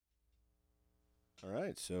All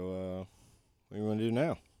right, so what do you want to do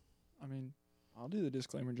now? I mean, I'll do the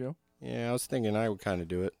disclaimer, Joe. Yeah, I was thinking I would kind of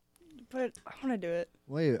do it. But I want to do it.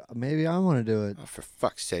 Wait, maybe I want to do it. Oh, for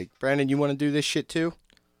fuck's sake. Brandon, you want to do this shit too?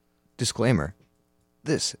 Disclaimer.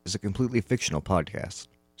 This is a completely fictional podcast.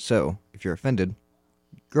 So, if you're offended,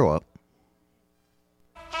 grow up.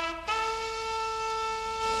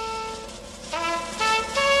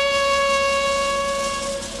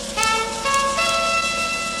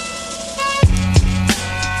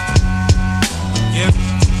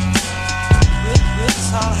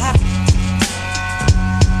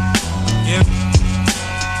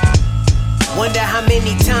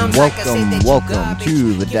 Welcome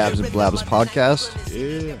to the Dabs and Blabs podcast.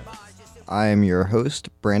 Yeah. I am your host,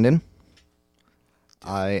 Brandon.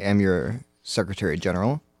 I am your Secretary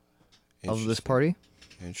General of this party.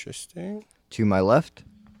 Interesting. To my left,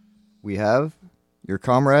 we have your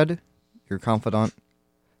comrade, your confidant,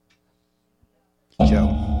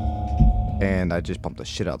 Joe. And I just bumped the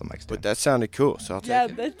shit out of the mic stand. But that sounded cool, so I'll take Yeah,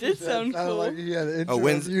 it. that did sound cool. Like, yeah, the A intro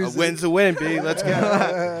win's music. a win, B. Let's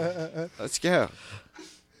go. Let's go.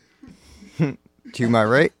 To my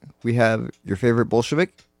right, we have your favorite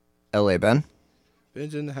Bolshevik, L.A. Ben.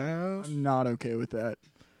 Ben's in the house. I'm not okay with that.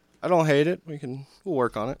 I don't hate it. We'll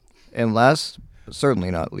work on it. And last, but certainly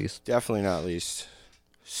not least, Definitely not least,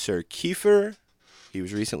 Sir Kiefer. He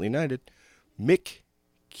was recently knighted. Mick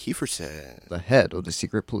Kieferson. the head of the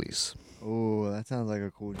secret police. Oh, that sounds like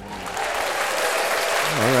a cool job.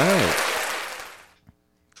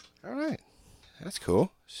 All right. That's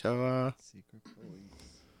cool. So, Secret police.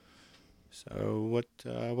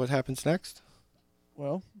 what happens next?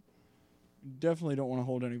 Well, definitely don't want to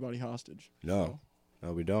hold anybody hostage. No.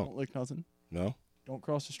 No, we Don't don't. lick nothing. No. Don't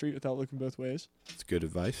cross the street without looking both ways. That's good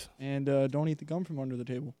advice. And don't eat the gum from under the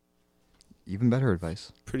table. Even better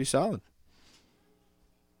advice. Pretty solid.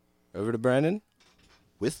 Over to Brandon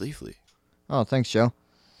with Leafly. Oh, thanks, Joe.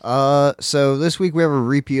 So this week we have a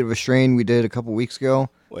repeat of a strain we did a couple weeks ago.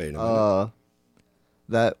 Wait a minute.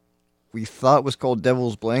 That we thought was called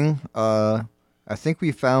Devil's Bling. I think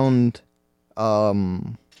we found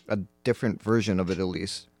a different version of it at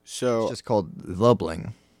least. So, It's just called The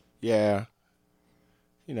Bling. yeah.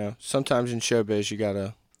 Sometimes in showbiz you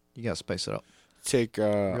gotta You gotta spice it up. take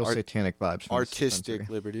Real satanic vibes. From artistic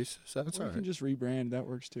dispensary. liberties. So that's Or all you can right. just rebrand. That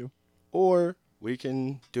works too. Or we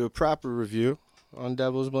can do a proper review on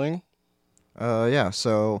Devil's Bling. Yeah,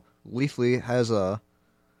 so Leafly has a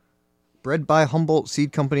bred by Humboldt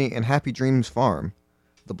Seed Company and Happy Dreams Farm.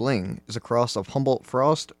 The Bling is a cross of Humboldt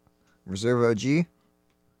Frost, Reserve OG,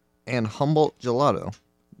 and Humboldt Gelato.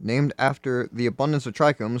 Named after the abundance of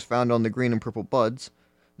trichomes found on the green and purple buds,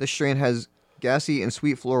 this strain has gassy and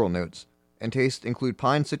sweet floral notes, and tastes include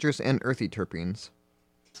pine, citrus, and earthy terpenes.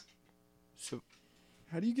 So,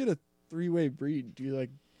 How do you get a three-way breed? Do you like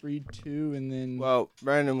breed two and then? well,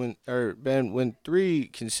 Ben, when three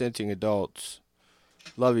consenting adults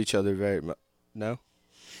love each other very much, no?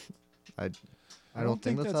 I don't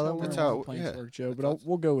think that's how that works. That's how it- plants yeah. work, Joe. But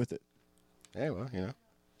we'll go with it. Yeah, well,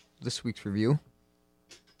 This week's review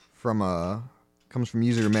comes from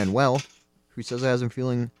user Manuel, who says it has him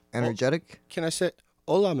feeling energetic. Can I say,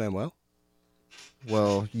 hola, Manuel?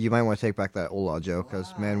 Well, you might want to take back that hola, Joe,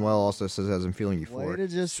 because Manuel also says it has him feeling Way euphoric. to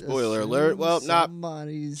just Spoiler assume alert. Well, not-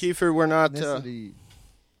 somebody's Kiefer, we're not, ethnicity.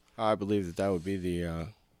 I believe that would be the,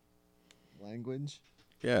 Language,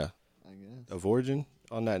 yeah, I guess. of origin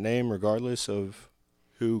on that name, regardless of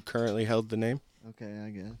who currently held the name. Okay, I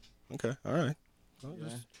guess. Okay, all right. Well, Yeah.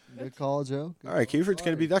 just- Good call, Joe. Good all right, call. Kiefer, it's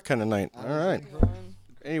going to be that kind of night. I All was right. like,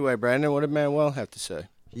 Anyway, Brandon, what did Manuel have to say?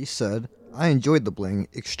 He said, I enjoyed the Bling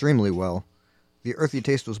extremely well. The earthy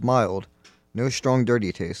taste was mild, no strong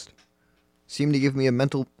dirty taste. Seemed to give me a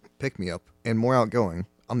mental pick-me-up, and more outgoing.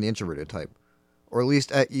 I'm the introverted type. Or at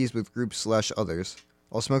least at ease with groups/others.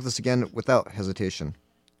 I'll smoke this again without hesitation.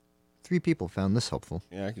 3 people found this helpful.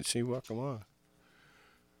 Yeah, I can see what. Come on.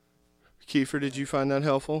 Kiefer, did you find that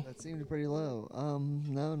helpful? That seemed pretty low.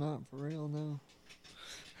 No, not for real, no.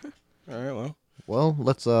 All right, well. Well,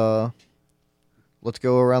 let's go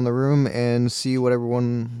around the room and see what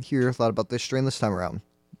everyone here thought about this strain this time around.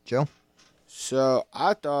 Joe? So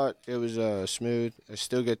I thought it was smooth. I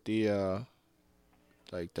still get the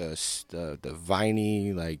like the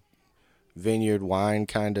viney, like vineyard wine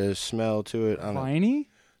kind of smell to it. I don't know, Viney?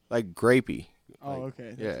 like grapey. Oh, Like, okay.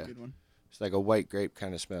 That's yeah. a good one. It's like a white grape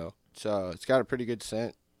kind of smell. So it's got a pretty good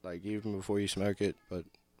scent, like even before you smoke it, but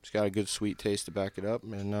it's got a good sweet taste to back it up,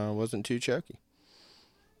 and wasn't too choky.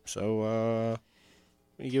 So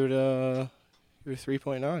we give it a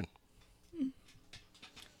 3.9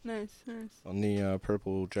 Nice, nice. on the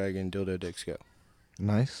Purple Dragon Dildo Dick scale.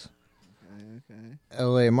 Nice. Okay.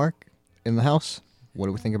 LA Mark in the house. What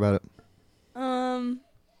do we think about it? I'm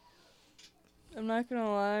not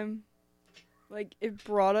gonna lie. Like, it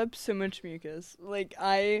brought up so much mucus. Like,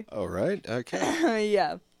 I... All right. Okay.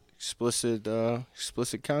 yeah. Explicit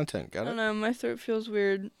content. I Got don't it. know, my throat feels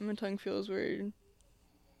weird. My tongue feels weird.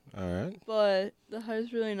 All right. But the high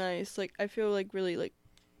is really nice. Like, I feel, like, really, like,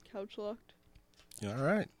 couch locked. All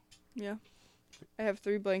right. Yeah. I have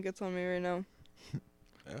 3 blankets on me right now.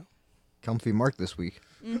 Comfy Mark this week.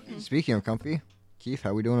 Mm-hmm. Speaking of comfy, Keith,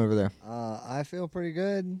 how we doing over there? I feel pretty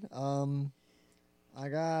good. I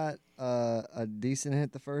got a decent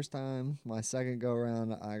hit the first time. My second go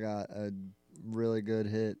around, I got a really good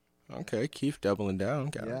hit. Okay. Keith doubling down.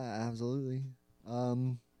 Got it. Yeah, absolutely.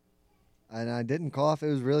 And I didn't cough.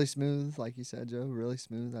 It was really smooth, like you said, Joe. Really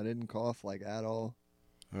smooth. I didn't cough like at all.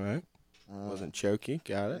 All right. Wasn't choky.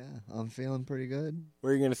 Got it. Yeah, I'm feeling pretty good.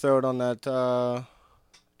 Where are you gonna throw it on that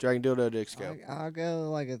Dragon Dildo Dick scale? I'll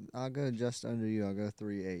go just under you. I'll go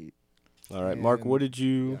 3.8. All right, Mark. What did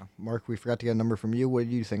you? Yeah. Mark, we forgot to get a number from you. What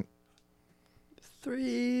did you think?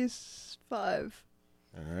 3.5.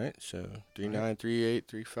 All right. So 3.9, 3.8,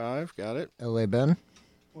 3.5. Got it. LA Ben?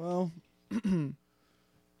 Well,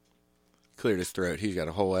 Cleared his throat. He's got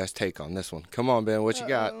a whole ass take on this one. Come on, Ben. What you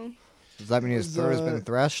got? Uh-oh. Does that mean his Was, throat has been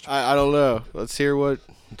thrashed? I don't know. Let's hear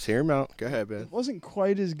him out. Go ahead, Ben. it wasn't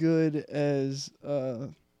quite as good as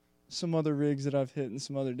some other rigs that I've hit and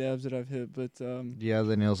some other dabs that I've hit, but Yeah,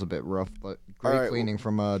 the nail's a bit rough, but great All right, cleaning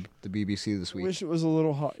from the BBC this week. wish it was a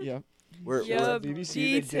little hot. Yeah. We're, Yeah. BBC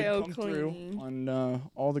detail they did come cleaning. through on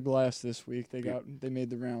all the glass this week. They made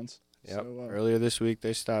the rounds. Yep. So, Earlier this week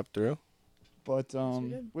they stopped through. but we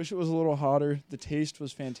did. wish it was a little hotter. The taste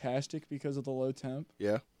was fantastic because of the low temp.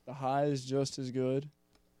 Yeah. The high is just as good.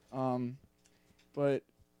 But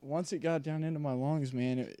once it got down into my lungs,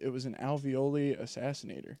 man, it was an alveoli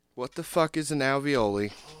assassinator. What the fuck is an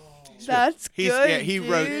alveoli? That's good, Yeah, he dude.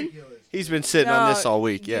 wrote. He's been sitting on this No, all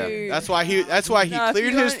week. Yeah. dude. That's why he No, if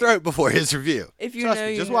cleared you his don't- throat before his review. If you Trust know,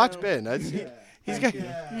 me. you Just know. watch Ben. He's got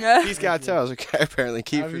he's got tells. Okay. Apparently,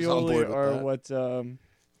 Kiefer's on board Alveoli with are that. what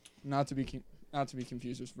not to be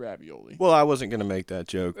confused with ravioli. Well, I wasn't gonna make that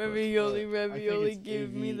joke. but- Ravioli, I think ravioli, it's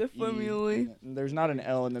give me the AVE. formula. And there's not an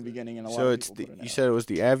L in the beginning, and a lot So of it's people the put an you L. said it was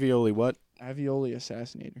the alveoli what? Alveoli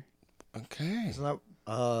assassinator. Okay. Isn't that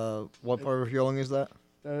what part of healing is that?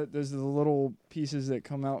 Those are the little pieces that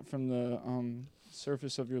come out from the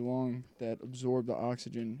surface of your lung that absorb the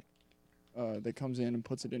oxygen that comes in and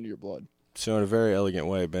puts it into your blood. So in a very elegant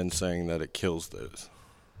way, Ben's saying that it kills those.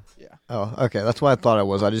 Yeah. Oh, okay. That's what I thought it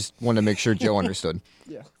was. I just wanted to make sure Joe understood.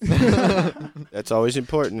 Yeah. That's always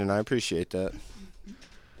important, and I appreciate that.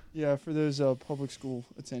 Yeah, for those public school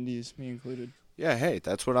attendees, me included. Yeah, hey,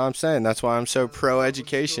 that's what I'm saying. That's why I'm so pro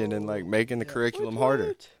education and like making the curriculum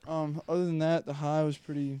harder. Other than that, the high was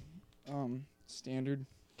pretty standard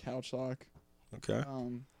couch lock. Okay.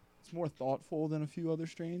 It's more thoughtful than a few other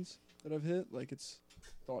strains that I've hit. Like, it's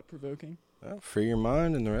thought provoking. Well, free your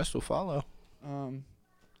mind, and the rest will follow.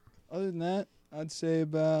 Other than that, I'd say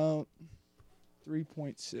about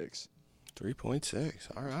 3.6. 3.6.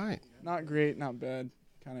 All right. Not great, not bad,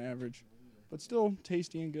 kind of average, but still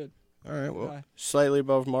tasty and good. All right. Well, High. slightly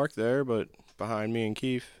above Mark there, but behind me and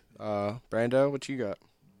Keith. Brando, what you got?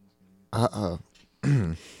 Uh-oh.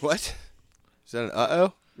 What? Is that an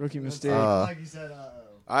uh-oh? Rookie mistake. you said,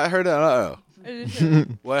 I heard an uh-oh. I just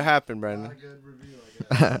said, What happened, Brandon?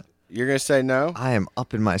 You're going to say no? I am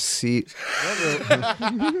up in my seat.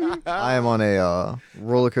 I am on a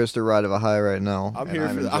roller coaster ride of a high right now. I'm and here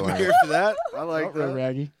for that. I'm enjoying here for that. I like Ruh-roh, that.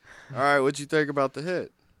 Raggy. All right, what'd you think about the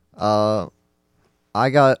hit? I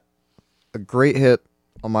got a great hit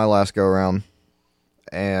on my last go around,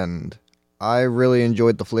 and I really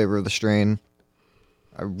enjoyed the flavor of the strain.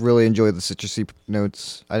 I really enjoyed the citrusy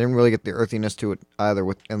notes. I didn't really get the earthiness to it either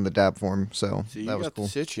in the dab form, so See, you that was got cool.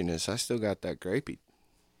 the citriness. I still got that grape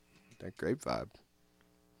vibe.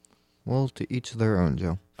 Well, to each their own,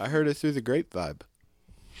 Joe. I heard it through the grape vibe.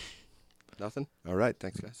 Nothing? All right,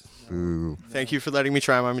 thanks, guys. Boo. Thank you for letting me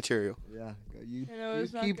try my material. Yeah, you I know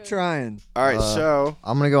it's not keep good. trying. All right, so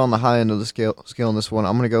I'm gonna go on the high end of the scale on this one.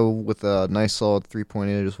 I'm gonna go with a nice solid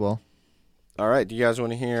 3.8 as well. all right, do you guys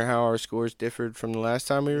want to hear how our scores differed from the last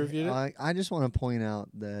time we reviewed it? I just want to point out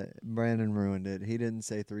that Brandon ruined it. He didn't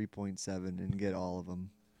say 3.7 and get all of them.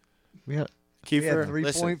 We had He had Kiefer, 3.5,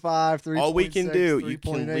 listen, 3.6, all we can do, you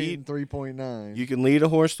can 3.8, lead- and 3.9. you can lead a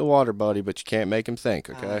horse to water, buddy, but you can't make him think,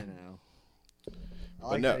 I okay? know. I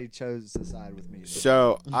like no. that he chose to side with me.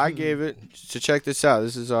 So I gave it, so check this out.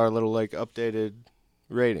 This is our little like updated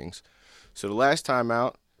ratings. So the last time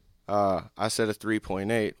out, I said a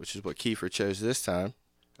 3.8, which is what Kiefer chose this time.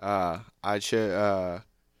 I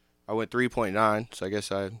went 3.9, so I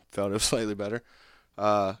guess I felt it was slightly better.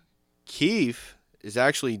 Keith is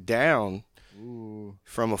actually down Ooh.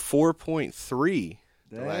 from a 4.3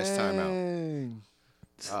 the last time out. Dang.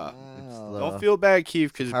 Uh, Wow. Don't feel bad,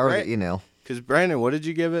 Keith, because Power of the email. Brandon, what did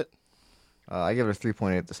you give it? I give it a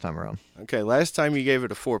 3.8 this time around. Okay, last time you gave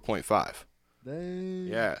it a 4.5. Dang.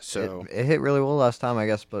 Yeah, so It hit really well last time, I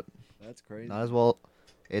guess, but That's crazy. not as well.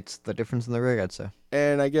 It's the difference in the rig, I'd say.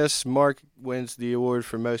 and I guess Mark wins the award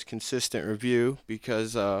for most consistent review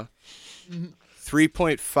because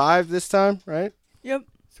 3.5 this time, right? Yep.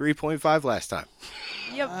 3.5 last time.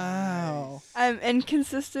 Yep. Wow. I'm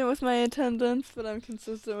inconsistent with my attendance, but I'm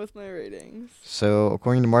consistent with my ratings. So,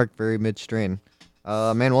 according to Mark, very mid-strain.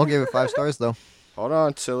 Manuel gave it 5 stars, though. Hold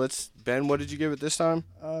on, so Ben, what did you give it this time?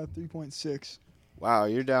 3.6. Wow,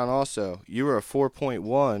 you're down also. You were a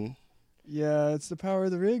 4.1. Yeah, it's the power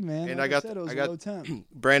of the rig, man. And Like I got- said, it was I a got- low temp.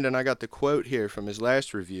 Brandon, I got the quote here from his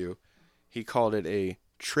last review. He called it a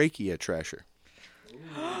trachea trasher.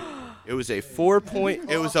 It was a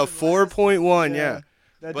 4.1, yeah.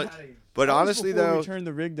 That, But that but was honestly before though, we turned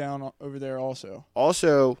the rig down over there also.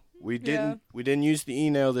 also we Yeah. didn't use the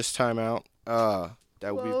email this time out.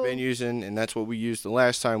 That we've Well- been using, and that's what we used the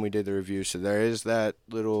last time we did the review. So there is that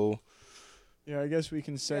little. Yeah, I guess we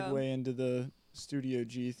can segue into the Studio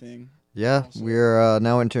G thing. Yeah, Also- we're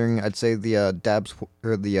now entering, I'd say, the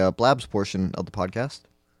blabs portion of the podcast.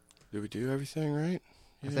 Did we do everything right?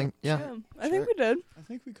 I think, yeah. I think we did. I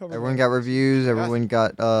think we covered Everyone that. got reviews. Everyone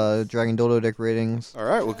got Dragon Dildo Dick ratings. All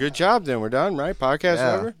right. Well, good job then. We're done, right? Podcast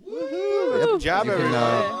Yeah. over. Woo! Good job, You can,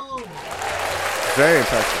 everybody. Very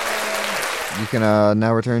impressive. You can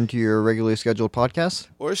now return to your regularly scheduled podcast.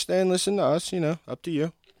 Or stay and listen to us. Up to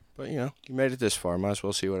you. But you made it this far. Might as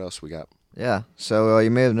well see what else we got. Yeah. So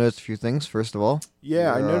you may have noticed a few things. First of all.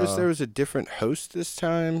 Yeah, I You're, noticed there was a different host this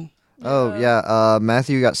time. Oh yeah.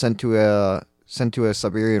 Matthew got sent to a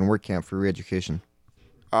Siberian work camp for re-education.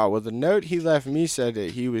 Oh, well, the note he left me said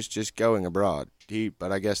that he was just going abroad.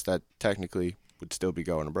 But I guess that technically would still be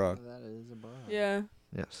going abroad. That is a bar. Yeah.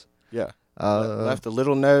 Yes. Yeah. Uh, Left a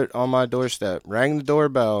little note on my doorstep, rang the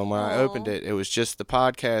doorbell, and when I Aw. opened it, it was just the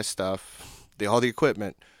podcast stuff, all the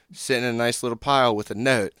equipment, sitting in a nice little pile with a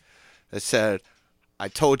note that said, "I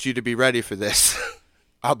told you to be ready for this.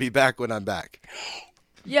 I'll be back when I'm back."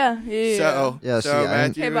 Yeah. So, Yeah, see, so I didn't-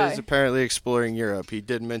 Matthew Okay, bye. is apparently exploring Europe. He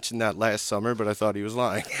did mention that last summer, but I thought he was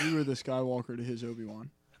lying. You were the Skywalker to his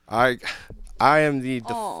Obi-Wan. I am the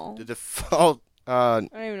Aw. the default I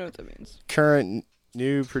don't even know what that means. current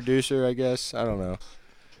new producer, I guess. I don't know.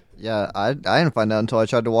 yeah. I didn't find out until I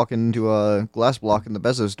tried to walk into a glass block in the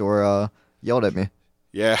Bezos store. Yelled at me.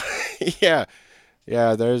 Yeah,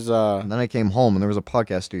 yeah. There's And then I came home and there was a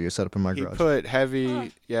podcast studio set up in my he garage. put heavy. Huh.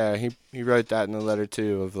 Yeah, he wrote that in the letter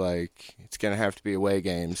too of like it's gonna have to be away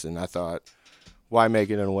games, and I thought, why make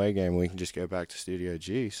it an away game? We can just go back to Studio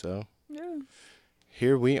G. So Yeah.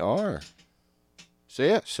 here we are. So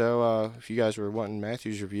yeah, if you guys were wanting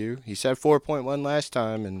Matthew's review, he said 4.1 last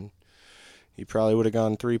time, and he probably would have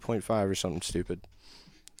gone 3.5 or something stupid.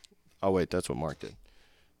 Oh wait, that's what Mark did.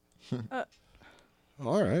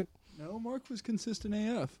 All right. No, Mark was consistent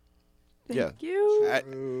AF. Thank Yeah. you.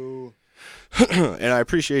 Ooh. And I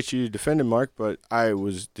appreciate you defending Mark, but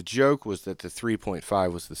the joke was that the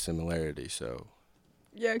 3.5 was the similarity. So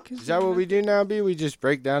Yeah. Cause is that what we do now, B? We just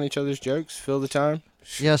break down each other's jokes, fill the time.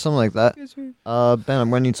 Yeah, something like that. Excuse me. Ben, I'm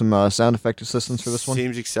going to need some sound effect assistance for this one.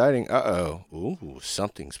 Seems exciting. Uh-oh. Ooh,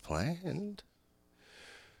 something's planned.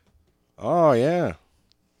 Oh, yeah.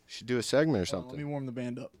 Should do a segment or Let me something. warm the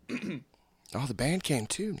band up. Oh, the band came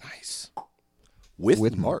too. Nice. With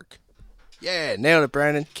With Mark. Yeah, nailed it,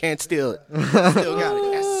 Brandon. Can't steal it. Still got it.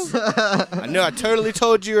 Yes. I know I totally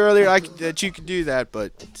told you earlier that you could do that,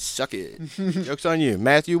 but suck it. Joke's on you.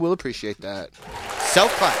 Matthew will appreciate that.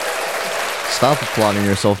 Self-clap. Stop applauding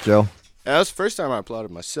yourself, Joe. That was the first time I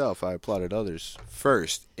applauded myself. I applauded others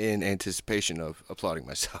first in anticipation of applauding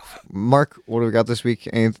myself. Mark, what do we got this week?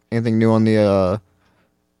 Anything new on the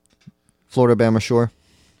Florida-Bama shore?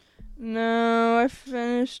 No, I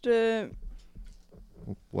finished it.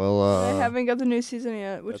 Well, I haven't got the new season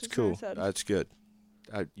yet, which That's is cool. Very sad. That's good.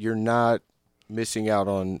 You're not missing out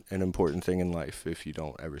on an important thing in life if you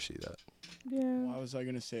don't ever see that. Yeah. Why was I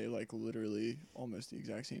gonna say like literally almost the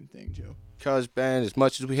exact same thing, Joe? Because, Ben, as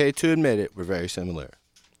much as we hate to admit it, we're very similar.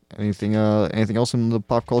 anything else in the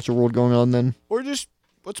pop culture world going on then? Or just,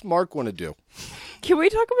 what's Mark want to do? Can we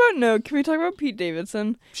talk about Pete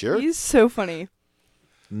Davidson? Sure. He's so funny.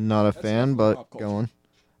 Not a That's fan, not but pop culture. go on.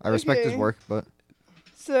 I respect his Okay. work, but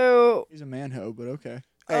So He's a manho, but okay.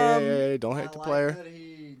 Hey, don't hate the I player. like that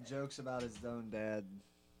he jokes about his own dad.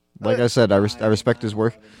 Like I said, I respect his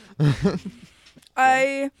work.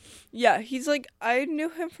 He's like, I knew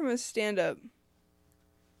him from his stand-up.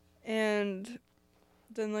 And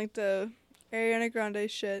then, like, the Ariana Grande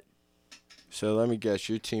shit. So let me guess,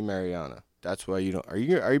 you're Team Ariana. That's why you don't. Are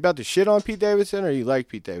you about to shit on Pete Davidson, or you like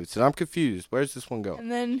Pete Davidson? I'm confused. Where's this one go?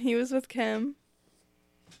 And then he was with Kim.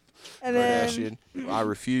 And then Kardashian. I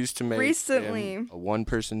refuse to make recently him a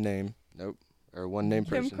one-person name. Nope. Or a one-name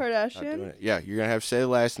Kim person. Not doing Kardashian. it. Yeah, you're gonna have to say the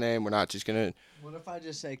last name. We're not just gonna. What if I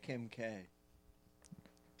just say Kim K?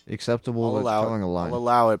 Acceptable. I'll But allow drawing it. a line. I'll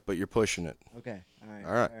allow it, but you're pushing it. Okay. All right.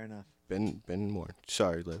 All right. Fair enough. Ben Moore.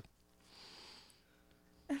 Sorry, Liv.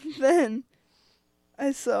 And then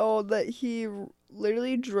I saw that he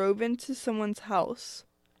literally drove into someone's house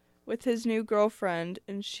with his new girlfriend,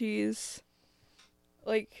 and she's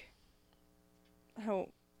like,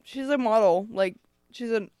 she's a model, like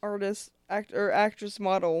she's an actress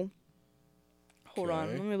model. Hold on,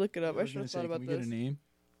 Okay. let me look it up. I was should gonna have say, thought about can we this. get a name?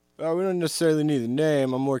 Well, we don't necessarily need the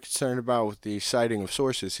name. I'm more concerned about with the citing of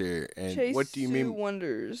sources here. And Chase what do you Sue mean?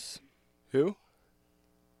 Wonders. Who?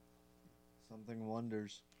 Something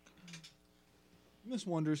wonders. Miss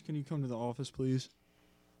Wonders, can you come to the office, please?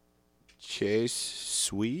 Chase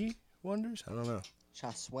Sui Wonders? I don't know.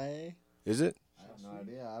 Chasway. Is it? I have no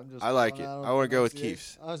idea. I'm just. I like throwing it. out a I wanna go with pronunciation.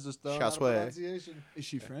 Keith's. I was just throwing out a Chasway. pronunciation. Is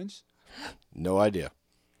she French? No idea.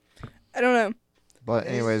 I don't know. But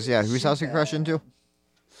anyways, yeah, whose house you crash into?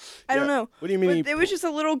 I don't Yeah. know. What do you mean? But it was just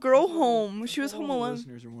a little girl home. She was All home the alone.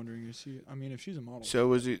 Listeners are wondering, is she? I mean, if she's a model, So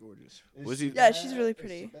was she's he- gorgeous? Was he? Yeah, she's really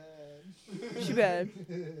pretty. She bad.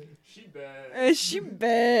 She bad. She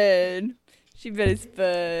bad. She bad as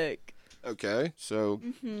fuck. Okay, so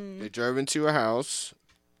Mhm. they drove into a house,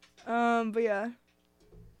 But yeah.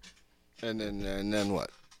 and then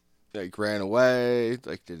what? Like ran away.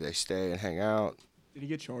 Like, did they stay and hang out? Did he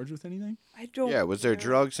get charged with anything? I don't. Yeah. Was there know.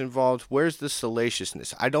 drugs involved? Where's the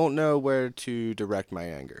salaciousness? I don't know where to direct my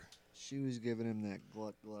anger. She was giving him that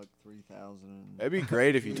Gluck Gluck 3000. It'd be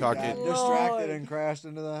great if you He talk got it. Lord. distracted and crashed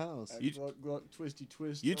into the house. You- Gluck, gluck, twisty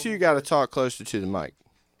twist. You oh two my got to gosh. talk closer to the mic.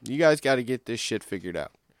 You guys got to get this shit figured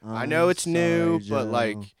out. I I'm know it's new, sorry, but Joe.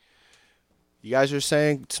 like, you guys are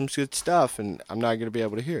saying some good stuff, and I'm not gonna be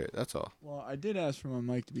able to hear it. That's all. Well, I did ask for my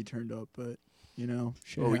mic to be turned up, but you know,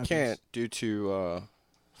 shit Well, we happens. can't due to.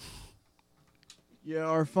 Yeah,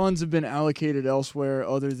 our funds have been allocated elsewhere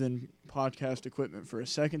other than podcast equipment for a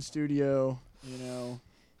second studio. You know,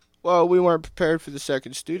 Well, we weren't prepared for the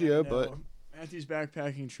second studio, you but know, Matthew's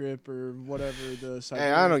backpacking trip or whatever the.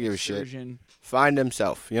 Hey, I don't give a shit. excursion, find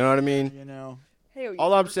himself. You know what I mean? You know, Hey,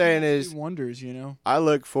 All I'm saying is, He wonders. You know, I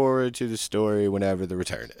look forward to the story whenever the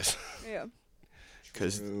return is. yeah.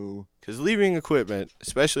 Because True. leaving equipment,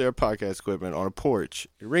 especially our podcast equipment, on a porch,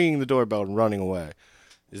 ringing the doorbell and running away,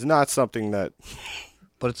 is not something that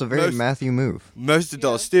But it's a very Most- Matthew move. most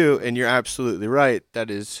adults do. And you're absolutely right. That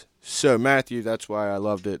is so Matthew. That's why I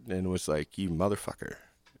loved it and was like, you motherfucker.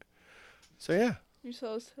 So yeah. You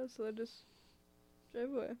saw his Tesla just drive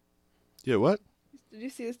away. Yeah. What? Did you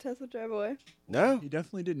see his Tesla drive away? No. he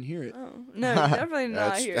definitely didn't hear it. Oh no, definitely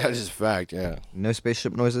not That's here. that is a fact. Yeah. No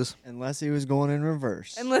spaceship noises. Unless he was going in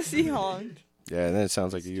reverse. Unless he honked. Yeah. And then it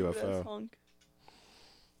sounds like a Stupid-ass UFO. honk.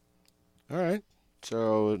 All right.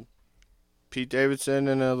 So Pete Davidson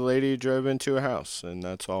and a lady drove into a house, and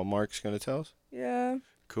that's all Mark's gonna tell us. Yeah.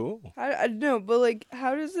 Cool. I know, but like,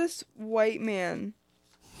 how does this white man,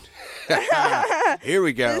 Here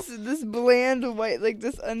we go. this bland white, like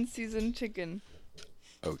this unseasoned chicken,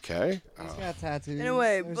 Okay. He's got tattoos. in a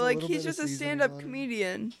way, There's but like little he's bit of just a seasoning stand-up on it.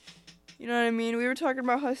 comedian. You know what I mean? We were talking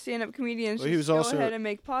about how stand-up comedians Well, he just was go also- ahead and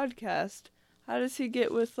make podcasts. How does he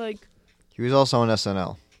get with like? He was also on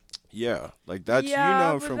SNL. Yeah, like that's Yeah, you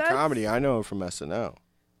know him but from that's- comedy. I know him from SNL.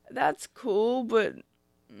 That's cool, but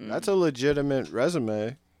That's a legitimate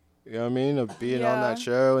resume. You know what I mean? Of being on that Yeah.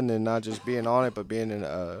 show and then not just being on it, but being in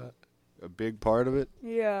a big part of it,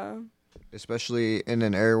 yeah, Especially in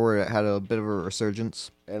an area where it had a bit of a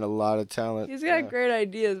resurgence. and a lot of talent. he's got Yeah. great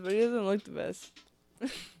ideas, but he doesn't look the best.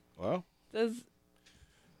 Well, Does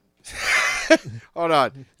hold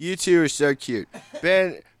on. You two are so cute.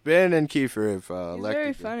 Ben and Kiefer have he's very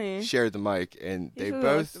elected funny. shared the mic, and He they doesn't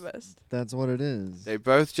look both the best. That's what it is. they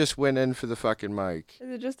both just went in for the fucking mic. Is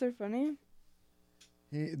it just they're funny?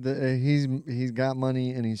 He's got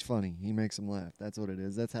money and he's funny. He makes them laugh. That's what it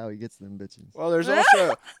is. That's how he gets them bitches. Well,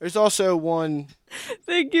 there's also one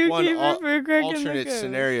Thank you, One Keeper, for cracking alternate the code.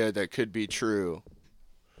 scenario that could be true.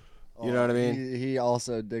 You know what I mean? He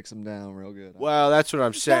also dicks them down real good. Well, that's what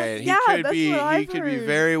I'm saying. yeah, that's what I've He could be heard.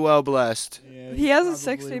 very well blessed. Yeah, He has a he's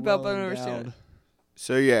sex probably tape out, but I've well never seen it. endowed.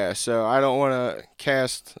 So yeah, so I don't want to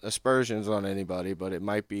cast aspersions on anybody, but it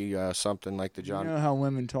might be something like the John. You know how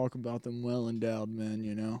women talk about them well-endowed men,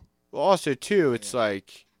 you know? Well, also too, it's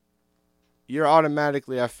like you're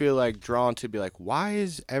automatically, I feel like, drawn to be like, why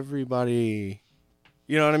is everybody,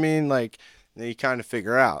 you know what I mean? Like, then you kind of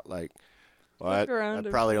figure out, like, well, Look that around and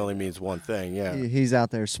probably find only out. means one thing. Yeah. He's out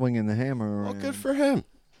there swinging the hammer Well, around. good for him.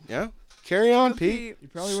 Yeah. Carry on, Pete. He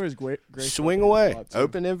probably wears great Swing away.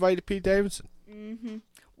 Open invite to Pete Davidson. Mm-hmm.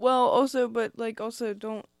 Well, also, but like, also,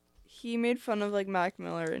 don't. He made fun of like Mac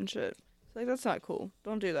Miller and shit. Like, that's not cool.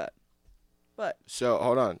 Don't do that. But So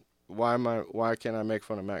hold on. Why can't I make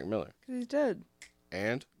fun of Mac Miller? because he's dead.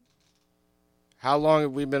 And how long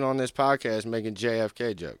have we been on this podcast making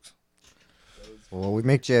JFK jokes? Well, we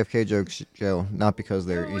make JFK jokes, Joe, not because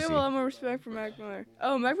they're We easy. have a lot more respect for Mac Miller.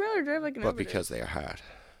 Oh, Mac Miller died like an But overdose. because they are hot.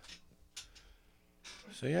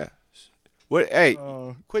 So yeah. What? Hey,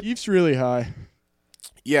 quit. Keith's really high.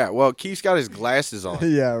 Yeah. Well, Keith's got his glasses on.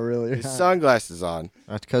 Yeah, really. His sunglasses on.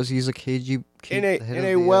 That's because he's a KG. In the head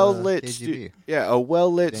a of the, well lit KGB. Yeah, a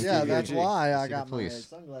well lit. Yeah, that's studio. why I Secret got my police.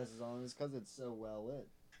 sunglasses on. It's because it's so well lit.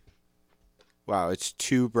 Wow, it's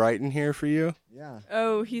too bright in here for you. Yeah.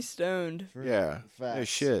 Oh, he's stoned. Yeah. No Facts.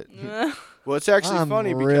 shit. Well, it's actually I'm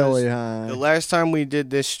funny because really high. the last time we did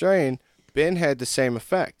this strain, Ben had the same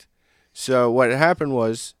effect. So what happened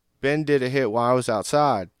was Ben did a hit while I was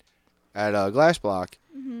outside at a glass block,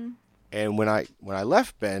 and when I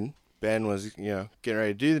left Ben was getting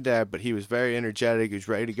ready to do the dab, but he was very energetic. He was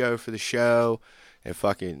ready to go for the show, and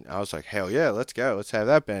I was like, hell yeah, let's go, let's have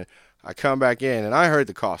that Ben. I come back in and I heard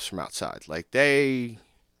the coughs from outside. Like trachea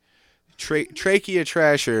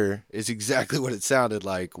trasher is exactly what it sounded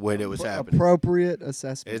like when it was happening. Appropriate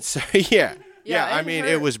assessment. It's yeah. Yeah, I it mean,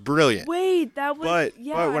 hurt. it was brilliant. Wait, that was. But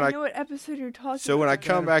when I I- know what episode you're talking So about. when I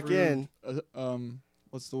come back in,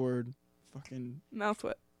 What's the word? Fucking. Mouth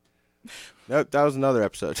wet. nope, that was another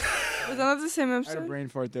episode. Was that not the same I had a episode? brain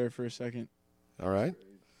fart there for a second. All right.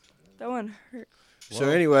 That one hurt. So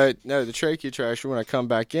anyway, no, the trachea trasher, when I come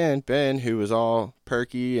back in, Ben, who was all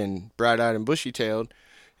perky and bright-eyed and bushy-tailed,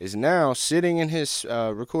 is now sitting in his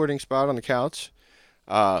recording spot on the couch,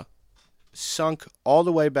 sunk all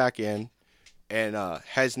the way back in, and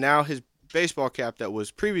has now his baseball cap that was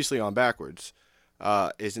previously on backwards,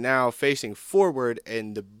 is now facing forward,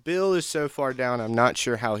 and the bill is so far down, I'm not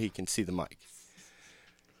sure how he can see the mic.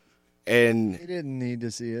 And He didn't need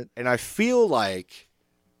to see it. I feel like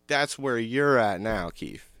that's where you're at now,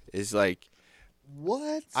 Keith. Is like,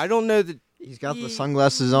 What? I don't know that. He's got the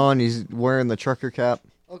sunglasses on. He's wearing the trucker cap.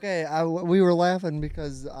 Okay, we were laughing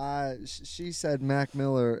because she said Mac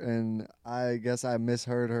Miller, and I guess I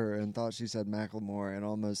misheard her and thought she said Macklemore, and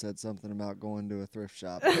almost said something about going to a thrift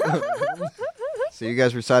shop. So you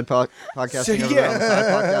guys were podcasting So, over there on the side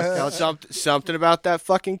podcast couch? Something about that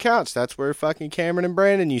fucking couch. That's where fucking Cameron and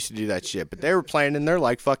Brandon used to do that shit. But they were playing in their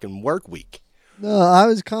like fucking work week. No, I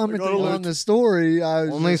was commenting gotta on the story. I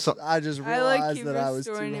Only just so- I just I like realized that I Keeper's was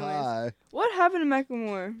too story anyways. high. What happened to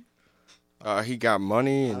Macklemore? He got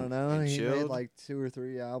money I and, don't know. and He chilled. made like 2 or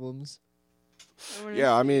 3 albums.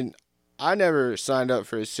 Yeah, I mean, I never signed up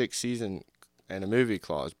for his 6th season and a movie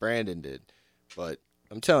clause. Brandon did. But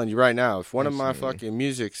I'm telling you right now, if one of my Absolutely. fucking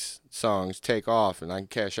music songs take off and I can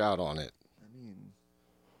cash out on it. I mean,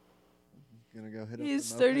 gonna go hit up He's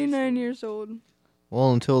the Moped 39 store? years old.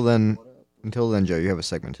 Well, until then, Joe, you have a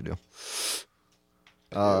segment to do.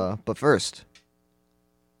 But first,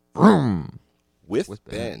 vroom. With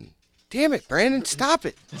Ben. Ben. Damn it, Brandon, stop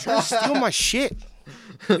it. You're trying to steal my shit.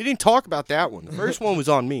 We didn't talk about that one. The first one was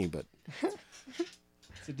on me, but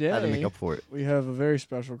Today, Had to make up for it. we have a very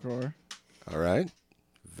special car. all right.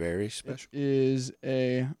 Very It special. is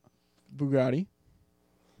a Bugatti.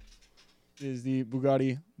 It is the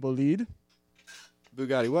Bugatti Bolide.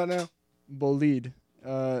 Bugatti, what now? Bolide.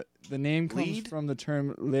 The name comes Lead? from the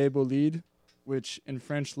term Le Bolide, which in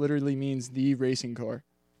French literally means the racing car.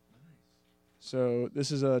 So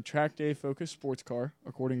this is a track day focused sports car,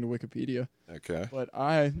 according to Wikipedia. Okay. But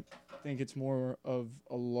I think it's more of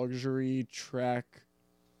a luxury track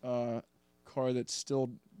car that's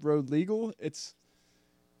still road legal. It's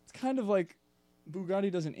kind of like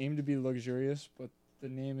Bugatti doesn't aim to be luxurious, but the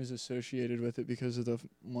name is associated with it because of the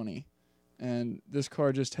money. And this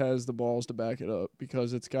car just has the balls to back it up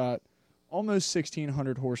because it's got almost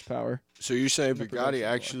 1,600 horsepower. So you're saying The Bugatti production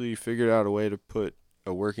car. actually figured out a way to put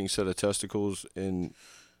a working set of testicles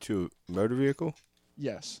into a motor vehicle?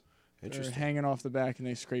 Yes. They're Interesting. hanging off the back and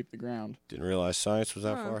they scrape the ground. Didn't realize science was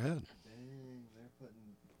that Huh. far ahead. Dang, they're putting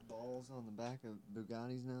balls on the back of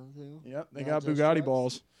Bugattis now too. Yep, they Not got just Bugatti trucks?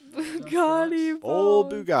 balls. Bugatti Old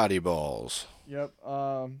balls. Bugatti balls. Yep.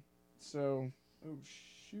 So Oh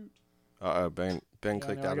shoot! Ben Yeah,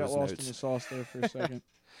 clicked no, I out got his lost in notes. the sauce there for a second.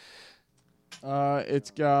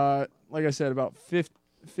 It's got, like I said, about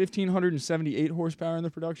 1,578 horsepower in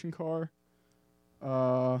the production car.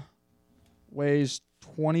 Weighs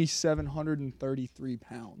 2,733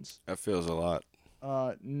 pounds. That feels a lot.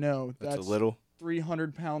 No, That's that's a little.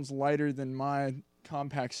 300 pounds lighter than my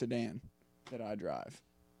compact sedan that I drive.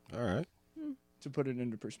 All right. To put it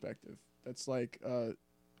into perspective, that's like a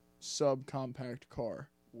subcompact car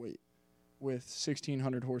weight with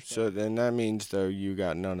 1,600 horsepower. So then that means though you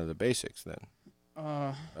got none of the basics then,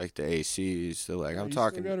 Uh, like the ACs. The like yeah, I'm you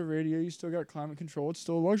talking. still got a radio, you still got climate control. It's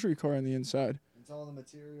still a luxury car on the inside. It's all the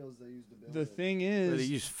materials they use to build The it. thing What, they is,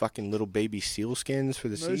 use fucking little baby seal skins for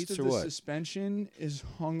the most seats of or the what? suspension is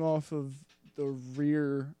hung off of the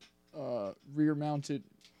rear mounted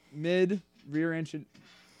rear engine.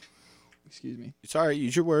 Excuse me. It's all right.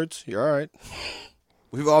 Use your words. You're all right.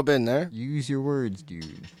 We've all been there. Use your words,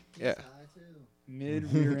 dude. Yeah.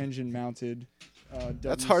 Mid rear engine mounted.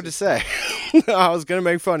 That's hard to say. I was gonna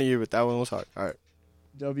make fun of you, but that one was hard. All right.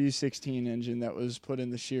 W16 engine that was put in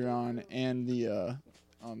the Chiron and the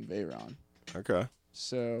Veyron. Okay.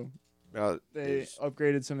 So Now, they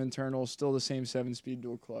upgraded some internals, still the same 7-speed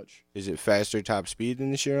dual clutch. is it faster top speed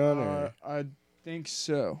than the Chiron? Or? I think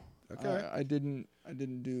so. Okay. I didn't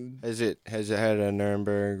do. Has it had a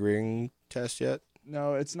Nuremberg test yet?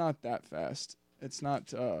 No, it's not that fast. It's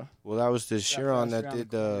not. Well, that was the that Chiron fast that around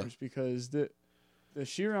did corners because the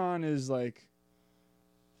Chiron is like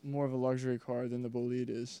more of a luxury car than the Bolide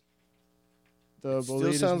is. The It still Bolide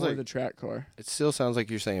is sounds more like- the track car. It still sounds like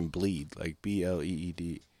you're saying bleed, like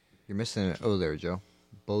BLEED. You're missing an O there, Joe.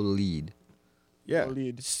 Bolide. Yeah.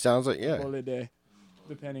 Bolide. It sounds like Bolide,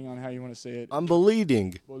 depending on how you want to say it. I'm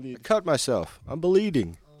bleeding. I Bolide. cut myself. I'm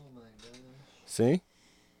bleeding. Oh my gosh. See?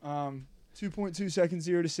 2.2 seconds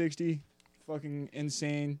 0 to 60. Fucking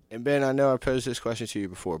insane. And Ben, I know I posed this question to you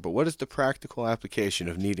before, but what is the practical application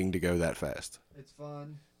of needing to go that fast? It's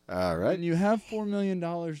fun. All When right. you have $4 million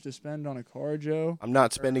to spend on a car, Joe, I'm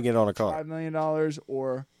not spending it on a car. $5 million,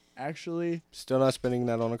 or actually, Still not spending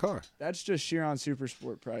that on a car. that's just Chiron Super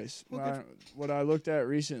Sport price. Okay. What I looked at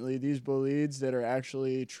recently, these Bolides that are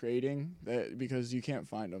actually trading, that because you can't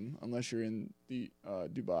find them unless you're in the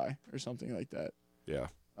Dubai or something like that. Yeah.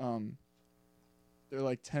 They're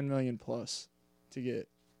like 10 million plus to get,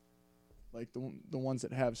 like the ones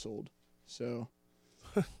that have sold. So,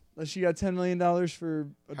 unless you got $10 million for,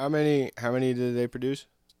 How many did they produce?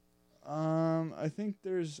 I think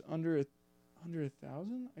there's under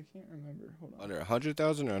 1,000. I can't remember. Hold on. Under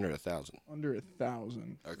 100,000 or under 1,000? Under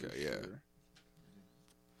 1,000. for Okay, yeah. sure.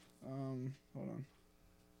 Hold on.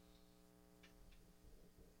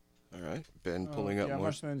 All right. Ben pulling up yeah, more.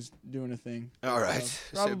 my phone's doing a thing. All right.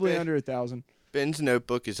 So Probably Ben- under 1,000. Ben's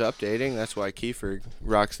notebook is updating. That's why Kiefer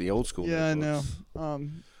rocks the old school. Yeah, I know.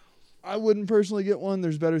 notebooks. I wouldn't personally get one.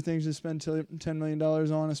 There's better things to spend $10 million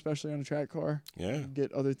on, especially on a track car. Yeah.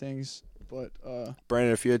 Get other things, but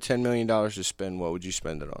Brandon, if you had $10 million to spend, what would you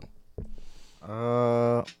spend it on?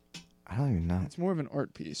 I don't even know. it's more of an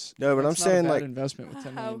art piece. No, but I'm It's not a saying bad like investment with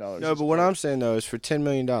 $10 million. no, but what I'm saying though is for $10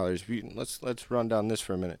 million. If you, let's run down this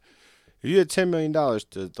for a minute. If you had $10 million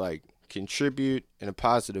to like contribute in a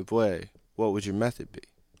positive way, what would your method be?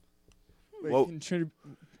 Wait, well,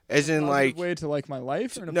 As in like way to like my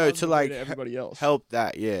life, or in a no, to positive way like to everybody else. help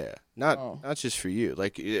that, yeah. Not just for you.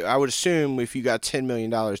 Like I would assume if you got $10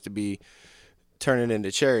 million to be turning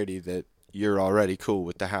into charity, that you're already cool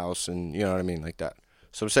with the house, and you know what I mean, like that.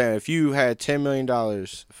 So I'm saying if you had $10 million,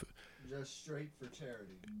 Just straight for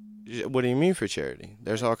charity. what do you mean for charity?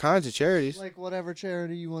 There's all kinds of charities. Like whatever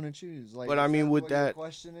charity you want to choose. Like, But I is mean, that would what your that-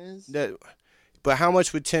 question is? But how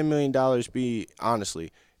much would $10 million be,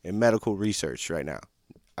 honestly, in medical research right now?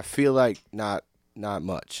 I feel like not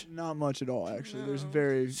much. Not much at all, actually. There's No.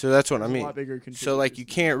 very So that's what I there's a mean. lot bigger So like you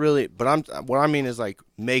can't really, but what I mean is like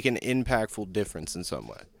make an impactful difference in some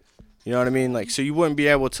way. You know what I mean? Like so you wouldn't be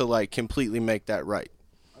able to like completely make that right.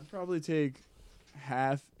 I'd probably take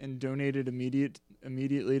half and donate it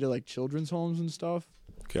immediately to like children's homes and stuff,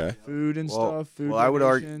 Okay. food and Well, stuff. Food well, I would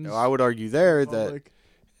donations, argue there that, public.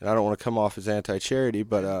 and I don't want to come off as anti-charity,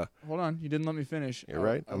 but Hold on, you didn't let me finish. you're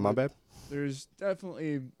right. I My would- bad. There's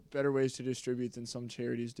definitely better ways to distribute than some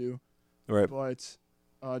charities do. Right. But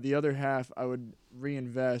the other half, I would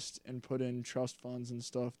reinvest and put in trust funds and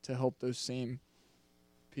stuff to help those same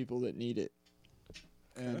people that need it,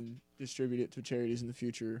 and distribute it to charities in the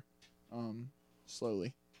future,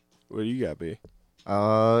 slowly. What do you got, B?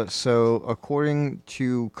 So according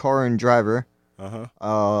to Car and Driver,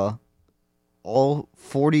 all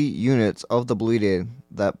 40 units of the Bleeded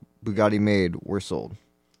that Bugatti made were sold.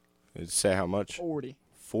 Did it say how much? 40.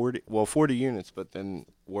 40. Well, 40 units, but then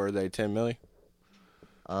were they 10 million?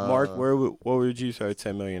 Mark, what would you throw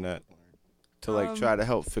 10 million at to like try to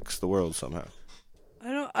help fix the world somehow?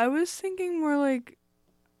 I was thinking more like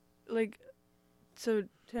so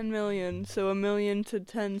 10 million, so a million to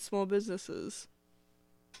 10 small businesses.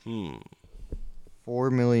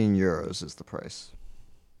 4 million euros is the price.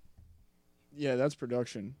 Yeah, that's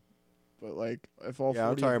production. But like, if all 40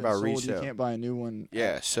 I'm talking have been about sold, resale. you can't buy a new one.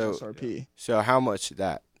 Yeah, at so MSRP. So how much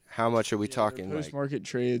that? How much are we talking? Like, Post-market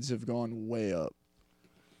trades have gone way up.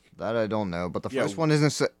 That I don't know, but the Yeah. first one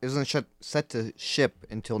isn't set to ship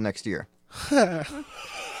until next year.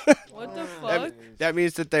 What the fuck? that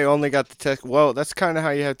means that they only got the test. Well, that's kind of how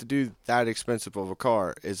you have to do that expensive of a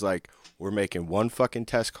car. Is like we're making one fucking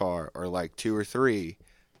test car or like 2 or 3,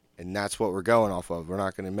 and that's what we're going off of. We're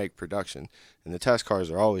not going to make production, and the test cars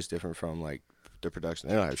are always different from like the production.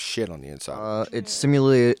 They don't have shit on the inside. It's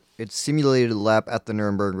simulated lap at the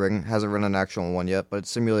Nuremberg Ring. Hasn't run an actual one yet, but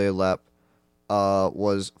its simulated lap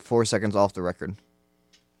was 4 seconds off the record.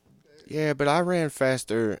 Yeah, but I ran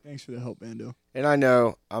faster. Thanks for the help, Bando. And I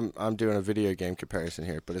know I'm doing a video game comparison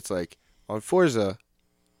here, but it's like on Forza,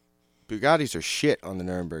 Bugattis are shit on the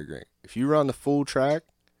Nuremberg Ring. If you run the full track,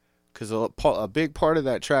 because a big part of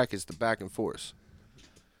that track is the back and forth.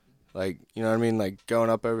 Like, you know what I mean? Like going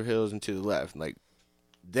up over hills and to the left. Like,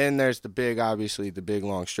 then there's obviously the big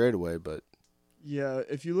long straightaway, but. Yeah,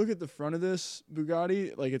 if you look at the front of this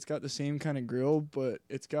Bugatti, like it's got the same kind of grille, but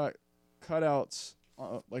it's got cutouts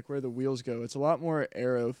like where the wheels go. It's a lot more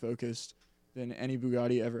aero focused than any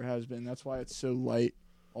Bugatti ever has been. That's why it's so light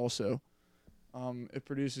also. It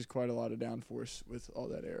produces quite a lot of downforce with all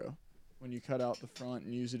that aero. When you cut out the front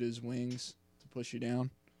and use it as wings to push you down,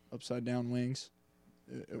 upside down wings,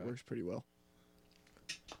 it works pretty well.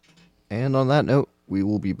 And on that note, we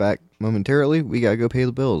will be back momentarily. We gotta go pay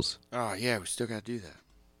the bills, Oh, yeah, we still got to do that.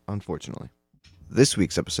 unfortunately. This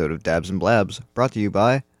week's episode of Dabs and Blabs brought to you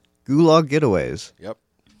by Gulag Getaways. Yep.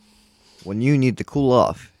 When you need to cool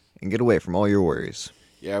off and get away from all your worries.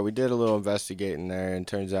 Yeah, we did a little investigating there, and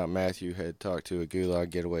turns out Matthew had talked to a Gulag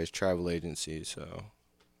Getaways travel agency, so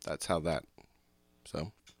that's how that.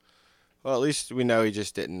 So, well, at least we know he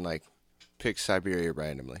just didn't, like, pick Siberia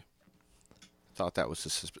randomly. Thought that was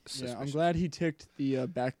suspicious. Yeah, I'm glad he ticked the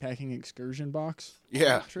backpacking excursion box.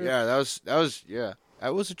 Yeah, trip. yeah,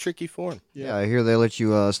 that was a tricky form. Yeah, I hear they let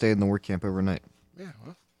you stay in the work camp overnight. Yeah,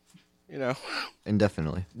 well, you know.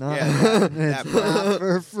 Indefinitely. Not, Yeah, it's not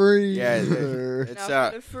for free. Yeah, either. it's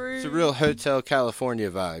Not for the free. it's a real Hotel California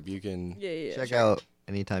vibe. You can, Yeah. Check out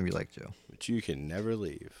anytime you like, Joe. but you can never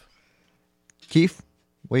leave. Keith,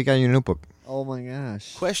 what you got in your notebook? Oh my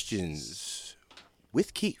gosh. Questions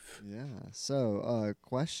with Keith. Yeah. So,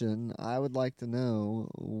 question. I would like to know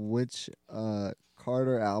which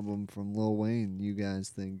Carter album from Lil Wayne you guys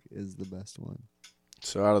think is the best one.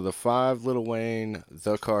 So out of the 5 Lil Wayne,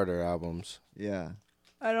 The Carter albums, Yeah.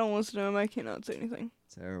 I don't listen to him. I cannot say anything.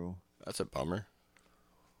 Terrible. that's a bummer.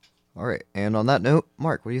 All right. And on that note,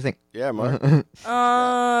 Mark, what do you think? Yeah, Mark.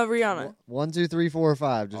 Rihanna. 1, 2, 3, 4, or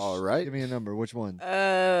 5. Just All right. give me a number. Which one?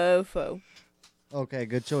 Fo. Okay,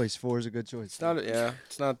 good choice. 4 is a good choice.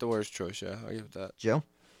 It's not the worst choice. Yeah, I'll give it that. Joe?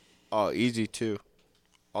 Oh, easy too,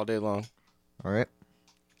 all day long. All right.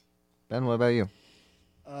 Ben, what about you?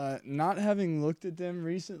 Not having looked at them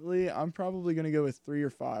recently, I'm probably going to go with 3 or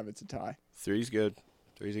 5. It's a tie. 3's good.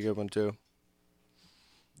 3's a good one too.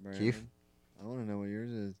 Brandon, Keith? I want to know what yours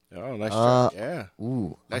is. Oh, nice try. Yeah,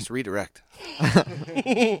 Ooh. nice redirect.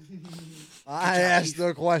 I asked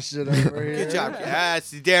the question over here. Good job. Yeah,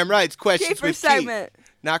 that's damn right. It's questions Kiefer with segment.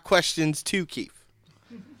 Keith, not questions to Keith.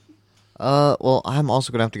 Well, I'm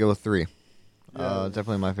also gonna have to go with 3. Yeah.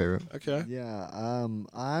 Definitely my favorite. Okay. Yeah,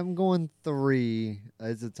 I'm going 3.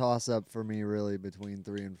 It's a toss up for me, really, between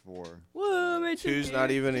 3 and 4. Whoa, my 2's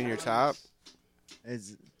not even in your top.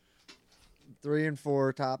 It's 3 and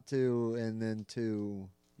 4, top 2, and then 2.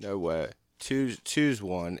 No way. Two's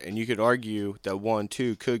 1, and you could argue that 1,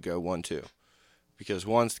 2 could go 1, 2, because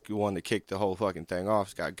 1's the one that kicked the whole fucking thing off.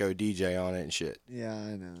 It's got Go DJ on it and shit. Yeah,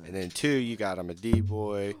 I know. And then 2, you got I'm a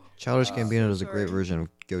D-boy, Childish Gambino does a sorry. great version of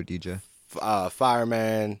Go DJ.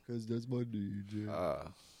 Fireman. Because that's my DJ.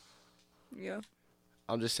 Yeah.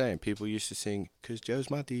 I'm just saying, people used to sing, 'cause Joe's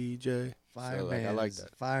my DJ. Fireman, I like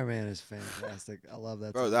that. Fireman is fantastic. I love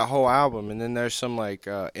that. Bro, song. that whole album, and then there's some like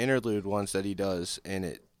interlude ones that he does in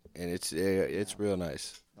it, and it's real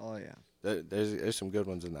nice. Oh yeah, There's some good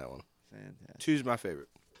ones in that one. fantastic. 2's my favorite.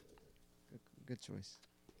 Good choice.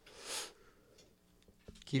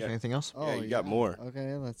 Keith, Yeah. anything else? Yeah, you got more.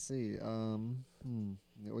 Okay, let's see.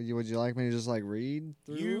 Would you like me to just like read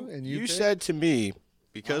through? You and you pick? said to me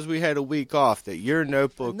because we had a week off, that your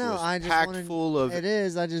notebook No, was I just packed wanted- full of. It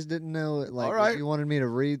is. I just didn't know it. Like, All right. if you wanted me to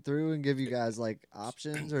read through and give you guys like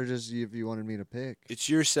options, or just if you wanted me to pick. It's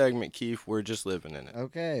your segment, Keith. We're just living in it.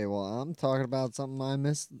 Okay, well, I'm talking about something I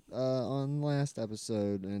missed on last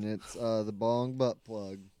episode, and it's the bong butt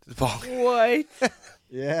plug. The ball. What?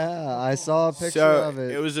 Yeah, I saw a picture So of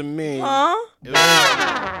it. it was a meme. Huh? It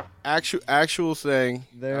was actual thing.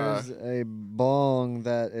 There's a bong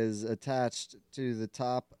that is attached to the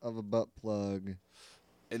top of a butt plug.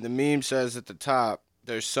 And the meme says at the top,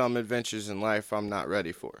 "There's some adventures in life I'm not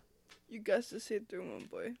ready for." You got to see through one,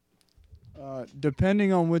 boy.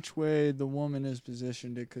 Depending on which way the woman is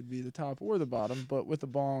positioned, it could be the top or the bottom. But with a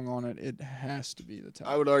bong on it, it has to be the top.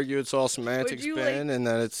 I would argue it's all semantic Would you, spin, and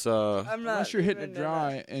that it's I'm not. Unless you're hitting it even into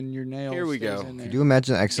dry and your nail Here we stays go. in there. Could you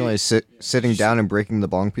imagine accidentally sitting down and breaking the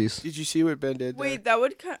bong piece? Did you see what Ben did? That. Wait, that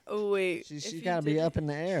would kind. Oh wait. She's if you got to be did- up in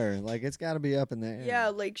the air. Like, it's got to be up in the air. Yeah,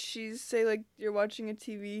 like she's say like you're watching a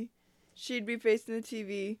TV, she'd be facing the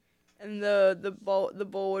TV, and the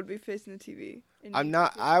bowl would be facing the TV. And I'm you-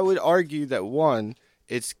 not. I would argue that one,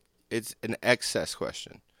 it's an excess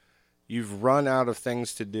question. You've run out of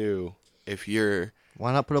things to do if you're.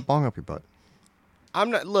 Why not put a bong up your butt? I'm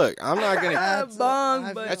not. Look, I'm not gonna. That's- bong,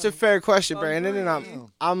 I've- but That's a fair question, Oh, Brandon, and really?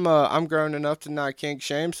 I'm grown enough to not kink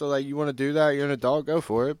shame. So like, you want to do that? You're an adult, go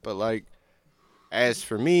for it. But like, as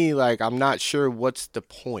for me, like, I'm not sure what's the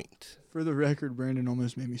point. For the record, Brandon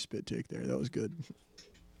almost made me spit take there. That was good.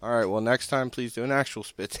 All right. Well, next time, please do an actual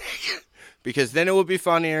spit take, because then it will be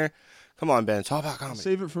funnier. Come on, Ben. It's all about comedy.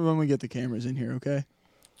 Save it for when we get the cameras in here, okay?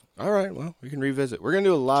 All right. Well, we can revisit. We're gonna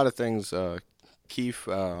do a lot of things, Keith,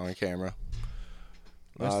 on camera.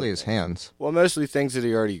 Mostly his hands. Well, mostly things that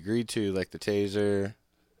he already agreed to, like the taser.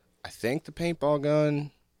 I think the paintball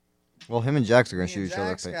gun. Well, him and Jax are Me gonna shoot and each other.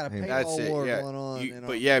 Jack's got a Hey, paint- That's it. war Yeah. going on You- in but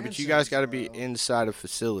our yeah, but you guys mansions, got to be bro. inside a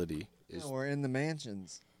facility. Yeah, we're in the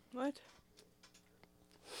mansions. What?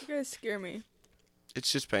 You guys scare me.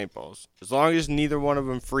 It's just paintballs. As long as neither one of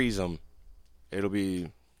them freeze them, it'll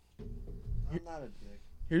be. I'm not a dick.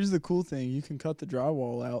 Here's the cool thing. You can cut the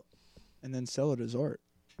drywall out and then sell it as art.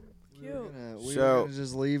 We were Cute. gonna, we So- were gonna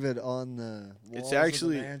just leave it on the walls It's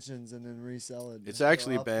actually- of the mansions and then resell it. It's Go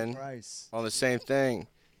actually up the Ben. price. On the same thing.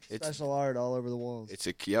 It's Special art all over the walls. it's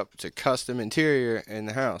a custom interior in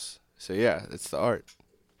the house. So yeah, it's the art.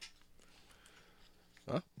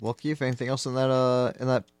 Well, Keith, anything else in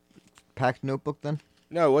that packed notebook then?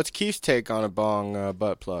 No, what's Keith's take on a bong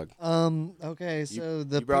butt plug? Okay, so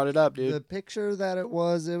the you brought it up, dude. The picture that it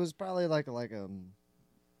was probably like a I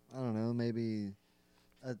don't know, maybe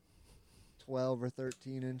a 12 or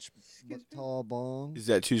 13 inch tall bong. Is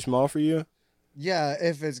that too small for you? Yeah,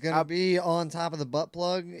 if it's gonna be on top of the butt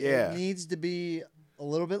plug, Yeah. it needs to be a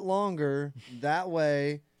little bit longer. That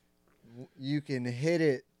way, you can hit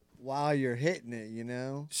it while you're hitting it. You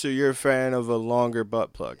know, So you're a fan of a longer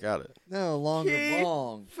butt plug? Got it. no longer Keep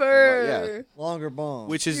bong, Fur. longer bong.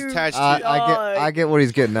 Which is You- attached to. I get what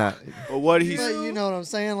he's getting at. But what he's But you know what I'm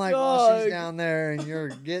saying? Like while Dog. she's down there and you're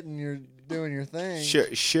doing your thing.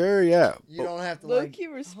 sure, yeah. You But- don't have to Low like key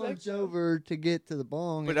respect. hunch over to get to the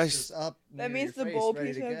bong. But It's I just up. That near means your the face, bowl ready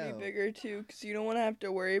piece to has to go. be bigger too, because you don't want to have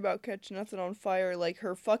to worry about catching nothing on fire like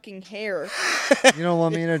her fucking hair. You don't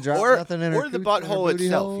want me to drop or nothing in her or the cooch- in her butthole booty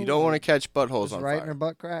itself. hole? You don't want to catch buttholes Just on right in fire. her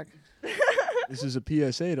butt crack. This is a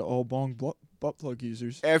PSA to all bong butt plug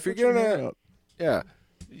users. If you're Put your hand gonna, up.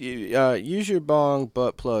 yeah, use your bong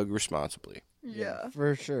butt plug responsibly, Yeah.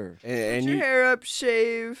 for sure. and Put your you hair up,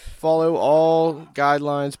 shave. follow all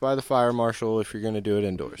guidelines by the fire marshal if you're gonna do it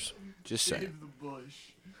indoors. Just saying. the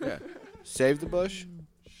bush. Yeah. Save the bush.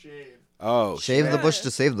 Shave. Oh, Shave the bush Yeah.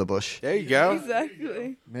 to save the bush. there you go.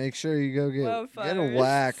 Exactly. Make sure you go get a Wildfires.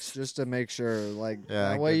 wax just to make sure. Like Yeah,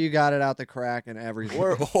 that way good. you got it out the crack and everything.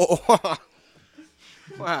 Or,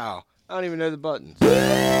 wow, I don't even know the buttons.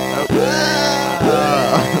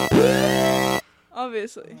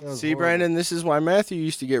 Obviously. That was See, horrible. Brandon, this is why Matthew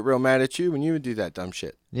used to get real mad at you when you would do that dumb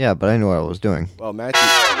shit. Yeah, but I knew what I was doing. Well, Matthew.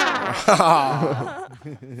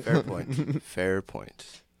 Fair point. Fair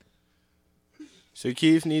point. So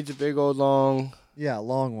Keith needs a big old long, Yeah,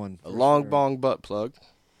 long one. a for long sure. bong butt plug.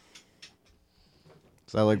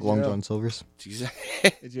 Is that like Long Yeah. John Silver's? It's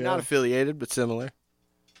exact- Did you Not have- affiliated, but similar.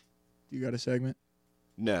 You got a segment?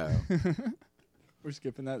 No. We're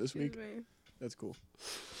skipping that this Excuse week. me. That's cool.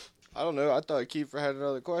 I don't know. I thought Kiefer had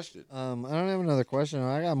another question. I don't have another question.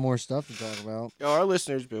 I got more stuff to talk about. Yo, our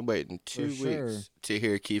listeners been waiting 2 For weeks sure. to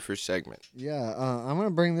hear Kiefer's segment. Yeah, I'm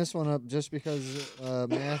gonna bring this one up just because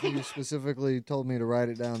Matthew specifically told me to write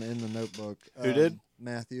it down in the notebook. Who did?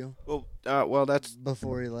 Matthew, Well, that's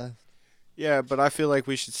before he left. Yeah, but I feel like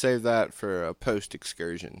we should save that for a post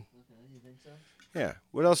excursion. Okay, you think so? Yeah.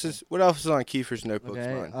 What else is on Kiefer's notebooks?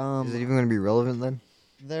 Okay. Mine? Is it even going to be relevant then?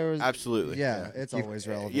 There was Absolutely. Yeah, yeah. it's always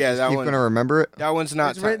relevant. Yeah, that Keith one. going to remember it? That one's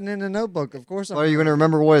not. It's written in a notebook. Of course, I'm. Or are you going to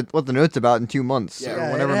remember what the note's about in 2 months? Yeah,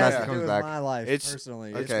 Or whenever it has Matthew to do comes with back. my life It's-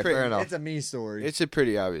 personally. it's Okay, pretty- fair enough. It's a me story. It's a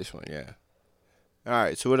pretty obvious one. Yeah. All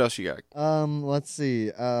right. So what else you got? Let's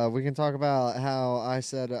see. We can talk about how I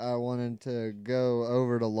said I wanted to go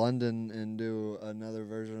over to London and do another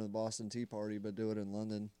version of the Boston Tea Party, but do it in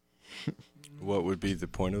London. What would be the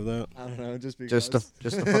point of that? I don't know, just because. Just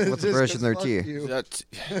to fuck with the British and their tea. That's,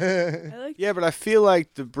 I like. yeah, but I feel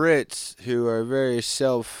like the Brits, who are a very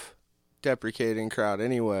self-deprecating crowd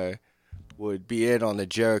anyway, would be in on the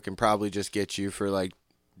joke and probably just get you for like,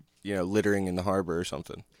 littering in the harbor or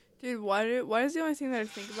something. Dude, why is the only thing that I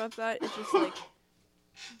think about that is just like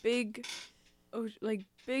big,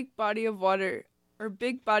 big body of water or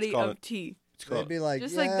big body called of tea. It's They'd called. be like,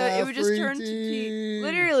 Just yeah, like that, it would just free turn to tea.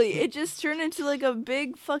 Literally, it just turned into like a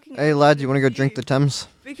big fucking. Hey, lad, do you want to go tea drink the Thames?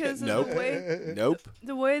 Because of Nope. Nope.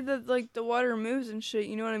 the way that like the water moves and shit.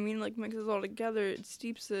 You know what I mean? Like mixes all together, it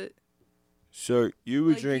steeps it. So you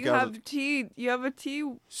would Like drink you out. have tea. You have a tea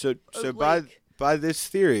So of, by like- by this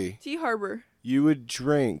theory, tea harbor. you would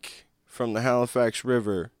drink from the Halifax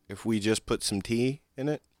River if we just put some tea in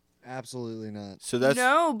it. Absolutely not. So that's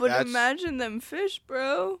No, but that's- imagine them fish,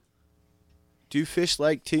 bro. Do fish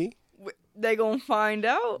like tea? They gonna find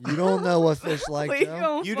out. You don't know what fish like, We though.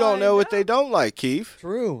 gonna You don't know find what they out. don't like, Keith.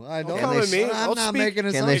 True, I don't. come at me. I'm Don't not speak- making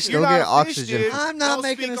Can they assumptions. still You're get not a fish, oxygen? dude. I'm not Don't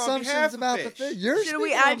making speak on behalf assumptions of about the fish. fish. You're Should we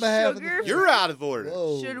speaking on add behalf of the sugar? fish. You're out of order.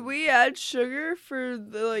 Whoa. Should we add sugar for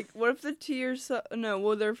the like? What if the tea or no?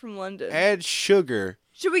 Well, they're from London. Add sugar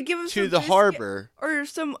Should we give them to some the biscuit harbor or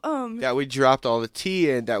some that we dropped all the tea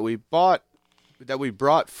in that we brought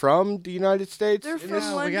from the United States. They're in from this-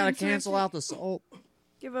 No, London. we gotta so we cancel can out the salt.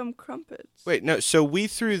 Give them crumpets. Wait, no. So we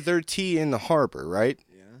threw their tea in the harbor, right?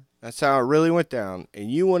 Yeah. That's how it really went down.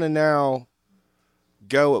 And you want to now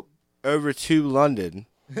go over to London?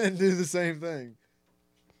 And do the same thing.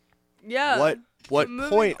 Yeah. What moving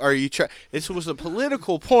point are you trying? This was a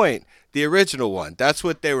political point, the original one. That's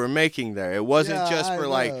what they were making there. It wasn't Yeah, just I for know.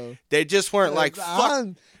 like they just weren't like fuck.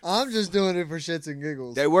 I'm just doing it for shits and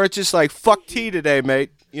giggles. They weren't just like fuck tea today,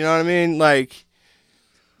 mate. You know what I mean? Like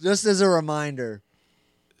Just as a reminder.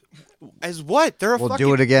 as what? They're a We'll fucking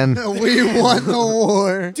do it again. We won the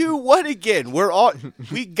war. do what again?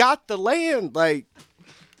 We got the land. Like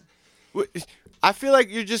I feel like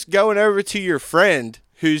you're just going over to your friend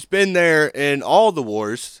who's been there in all the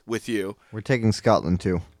wars with you. We're taking Scotland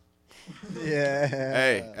too. Yeah.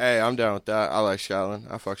 Hey, I'm down with that. I like Scotland.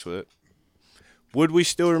 I fucks with it. Would we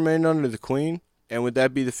still remain under the Queen? And would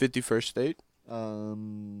that be the 51st state? I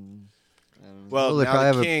don't know. Well, Well, they now probably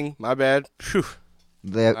the have a- king, my bad. Phew.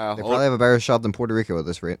 They Wow, probably have a better shot than Puerto Rico at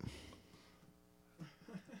this rate.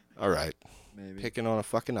 All right. Maybe. Picking on a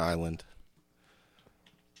fucking island.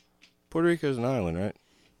 Puerto Rico's an island, right?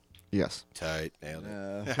 Yes. Tight. Nailed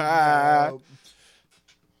it. Nope.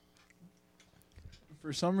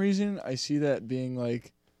 For some reason, I see that being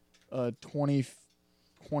like a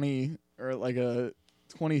 2020 or like a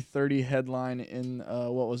 2030 headline in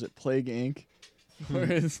what was it, Plague Inc.,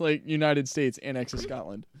 where it's like United States annexes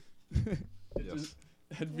Scotland.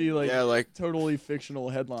 That'd be like Yeah, like totally fictional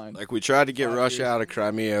headline. we tried to get 5 Russia years. out of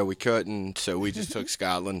Crimea. We couldn't, so we just took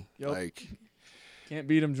Scotland. Yep. Like, Can't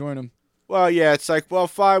beat them, join them. well, yeah, it's like, well,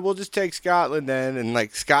 fine, we'll just take Scotland then. And,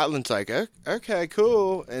 like, Scotland's like, okay,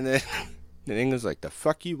 cool. And then and England's like, the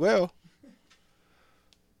fuck you will.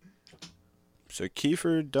 So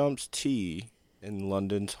Kiefer dumps tea in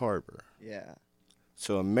London's harbor. Yeah.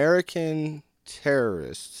 So American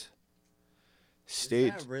terrorists Is state.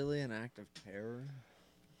 that really an act of terror?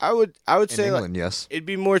 I would In say like, England, yes. it'd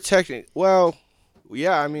be more technical. Well,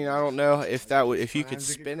 yeah, I mean, I don't know if that would if you could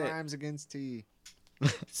spin it. Crimes against tea.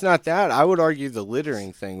 It's not that. I would argue the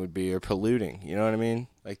littering thing would be or polluting. You know what I mean?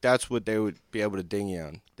 Like that's what they would be able to ding you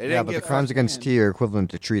on. They Yeah, didn't but the get crimes against tea are equivalent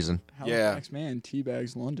to treason. Yeah. Halifax man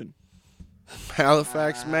teabags London.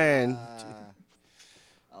 Halifax man.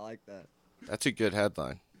 I like that. That's a good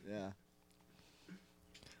headline. Yeah.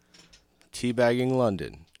 Teabagging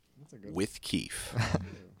London That's a good with Keith.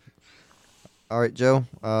 All right, Joe.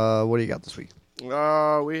 What do you got this week?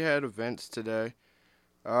 We had events today.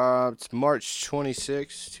 It's March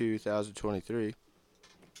 26, 2023. Do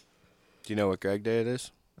you know what Greg Day it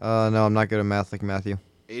is? No, I'm not good at math like Matthew.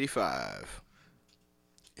 85.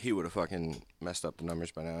 He would have fucking messed up the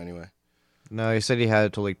numbers by now anyway. No, he said he had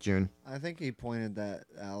it till like June. I think he pointed that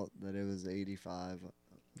out that it was 85.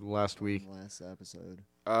 last week. Last episode.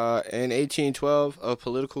 In 1812, a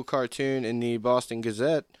political cartoon in the Boston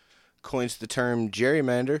Gazette coins the term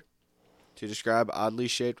gerrymander to describe oddly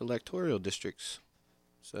shaped electoral districts.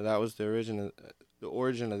 So that was the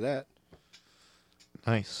origin of that.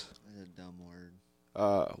 Nice. That's a dumb word.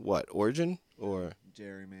 What, origin? Or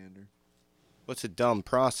Gerrymander. what's a dumb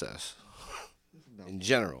process It's a dumb in word.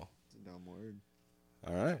 general? It's a dumb word.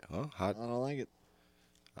 All right, well, I don't like it.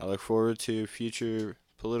 I look forward to future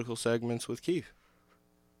political segments with Keith.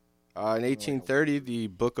 In 1830, the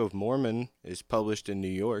Book of Mormon is published in New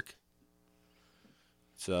York.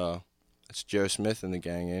 So, it's Joe Smith and the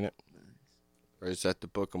gang, ain't it? Or is that the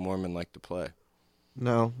Book of Mormon like the play?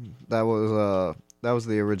 No, that was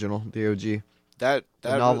the original, the OG. That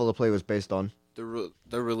The novel the play was based on. the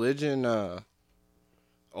religion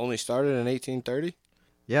only started in 1830.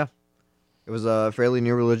 Yeah. It was a fairly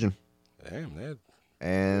new religion. Damn, they had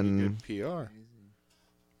And, pretty good PR.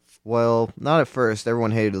 well, not at first. Everyone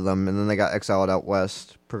hated them, and then they got exiled out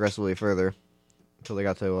west, progressively further, until they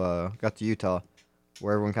got to Utah,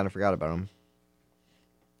 where everyone kind of forgot about them.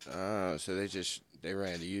 So they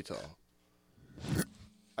ran to Utah.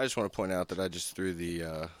 I just want to point out that I just threw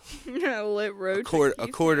the Lit road. a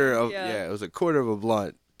quarter of Yeah. it was a quarter of a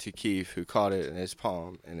blunt to Keith, who caught it in his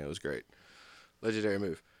palm, and it was great. Legendary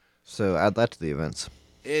move. So add that to the events.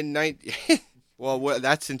 In well,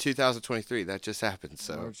 that's in 2023. That just happened.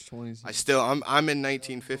 So March 26th. I'm in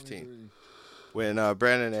 1915 when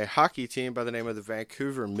Brandon, a hockey team by the name of the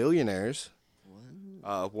Vancouver Millionaires,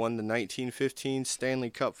 won the 1915 Stanley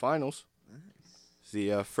Cup Finals. It's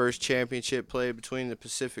the first championship played between the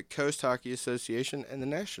Pacific Coast Hockey Association and the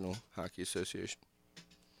National Hockey Association.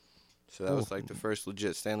 So that was like the first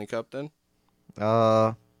legit Stanley Cup then?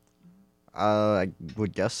 I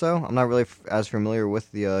would guess so. I'm not really as familiar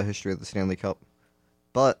with the history of the Stanley Cup.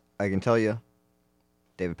 But I can tell you,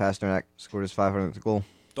 David Pasternak scored his 500th goal.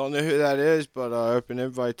 Don't know who that is, but open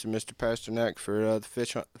invite to Mr. Pasternak for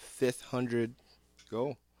the 500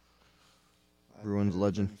 goal. Bruins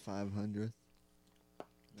legend. 500th.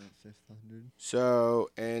 Not 500. So,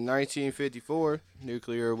 in 1954,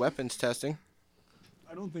 nuclear weapons testing.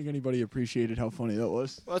 I don't think anybody appreciated how funny that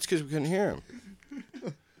was. Well, that's because we couldn't hear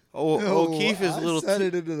him. Oh, Keith is a little... said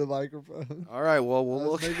it into the microphone. All right, well, I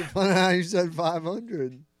we'll was making fun of how you said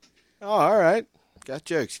 500. Oh, all right. Got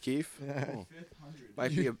jokes, Keith. Yeah. Oh.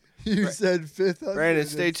 Might be a... You said 500. Brandon,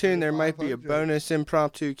 stay instead tuned. of There might be a 500. bonus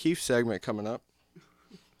impromptu Keith segment coming up.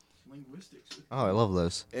 Linguistics. Oh, I love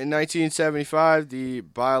those. In 1975, the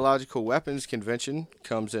Biological Weapons Convention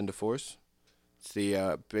comes into force. It's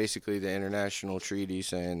the basically the international treaty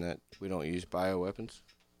saying that we don't use bioweapons.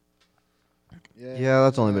 Yeah,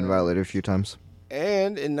 that's only been violated a few times.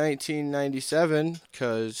 And in 1997,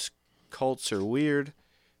 because cults are weird,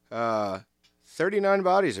 39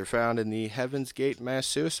 bodies are found in the Heaven's Gate mass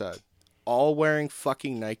suicide, all wearing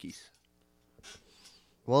fucking Nikes.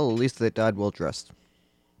 Well, at least they died well dressed.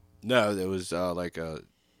 No, there was like a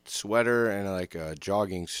sweater and like a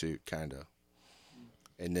jogging suit, kind of.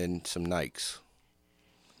 And then some Nikes.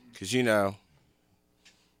 Because, you know,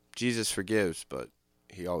 Jesus forgives, but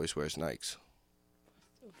he always wears Nikes.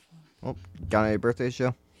 Well, got any birthdays,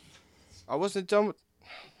 Joe? I wasn't done with...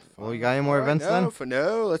 Well, you got any more events then?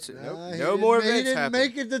 No more events He didn't happen.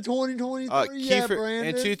 make it to 2023 yet, Kiefer,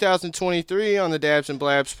 Brandon. in 2023 on the Dabs and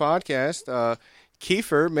Blabs podcast,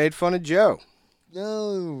 Kiefer made fun of Joe.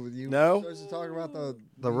 No, you No? were supposed to talk about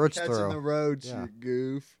The roach catching throw. the roach, Yeah. you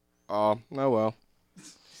goof. Oh well.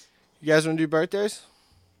 You guys want to do birthdays?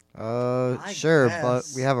 Sure, but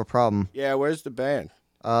guess. we have a problem. Yeah, where's the band?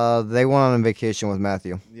 They went on vacation with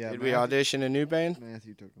Matthew. Yeah, Did we audition a new band?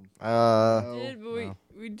 Matthew took him. Did, but no.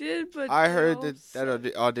 we did, but I they heard all that suck.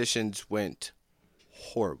 auditions went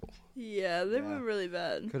horrible. Yeah, they were Yeah. really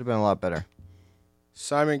bad. Could have been a lot better.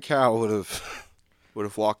 Simon Cowell would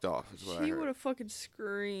have walked off. Is what I He would heard. have fucking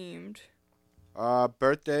screamed.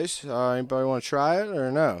 Birthdays. Anybody want to try it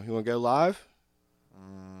or no? You want to go live?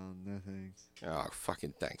 No thanks. Oh,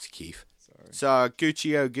 fucking thanks, Keith. Sorry. It's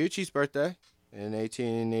Gucci's birthday in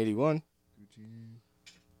 1881.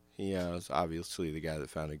 He was obviously the guy that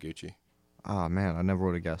founded Gucci. Oh, man, I never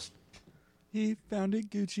would have guessed. He found it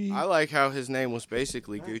Gucci. I like how his name was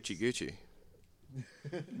basically Gucci.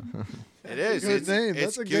 It is. Good It's, name. it's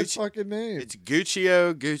That's a good Gucci. fucking name. It's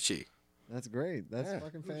Gucci. That's great. That's Yeah.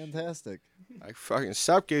 fucking fantastic. Like fucking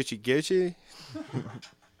sup, Gucci.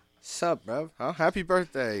 Sup, bro? Huh? Happy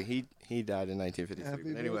birthday. He died in 1953. Happy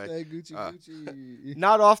But anyway, birthday, Gucci uh, Gucci.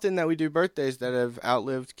 not often that we do birthdays that have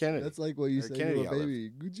outlived Kennedy. That's like what you or say Kennedy to a outlived.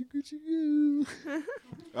 baby. Gucci Gucci goo.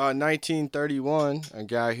 1931, a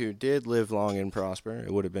guy who did live long and prosper.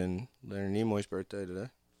 It would have been Leonard Nimoy's birthday today.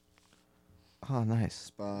 Oh,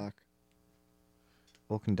 nice. Spock.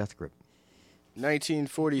 Vulcan Death Grip.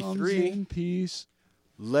 1943, in peace.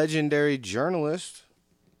 legendary journalist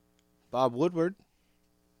Bob Woodward.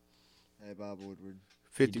 Hey, Bob Woodward.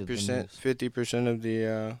 He did the 50%, news. 50% of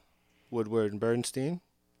the Woodward and Bernstein.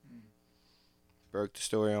 Broke the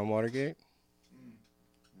story on Watergate.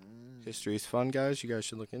 History's fun, guys. You guys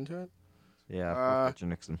should look into it. Yeah, fuck Richard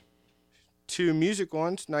Nixon. 2 music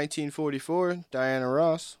ones. 1944, Diana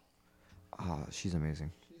Ross. Oh, she's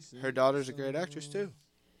amazing. Her daughter's a great actress, too.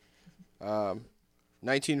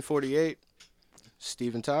 1948,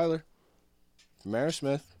 Steven Tyler from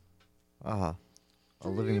Aerosmith. Ah, a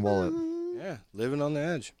living wallet. Yeah, living on the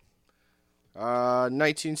edge.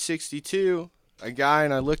 1962, a guy,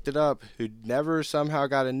 and I looked it up, who never somehow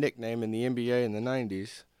got a nickname in the NBA in the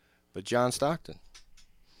 90s, but John Stockton.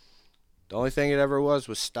 The only thing it ever was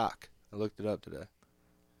Stock. I looked it up today.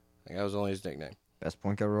 I think that was only his nickname. Best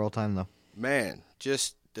point guard of all time, though. Man,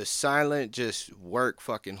 just the silent, just work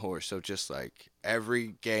fucking horse. So just like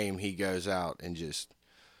every game he goes out and just.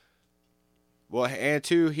 Well, and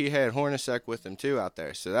too, he had Hornacek with him too out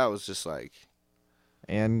there. So that was just like.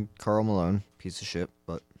 And Karl Malone, piece of shit,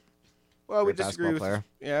 but Well, we great disagree basketball with.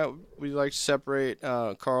 player. Yeah, we like to separate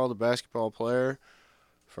Carl, the basketball player,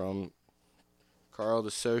 from Carl,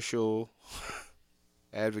 the social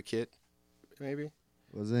advocate, maybe.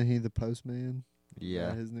 Wasn't he the postman?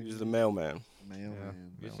 Yeah. His He was the mailman.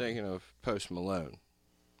 mailman. You're thinking of Post Malone.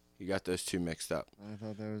 You got those two mixed up. I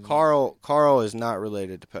thought that was Carl is not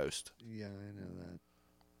related to Post. Yeah, I know that.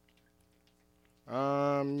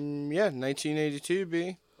 Yeah, 1982,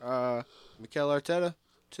 B. Mikel Arteta.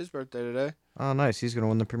 It's his birthday today. Oh, nice. He's going to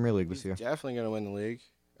win the Premier League this He's year. definitely going to win the league.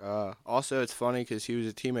 Also, it's funny because he was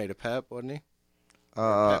a teammate of Pep, wasn't he?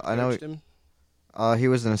 Pep I know. coached him? He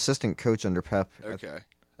was an assistant coach under Pep. Okay,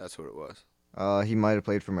 that's what it was. He might have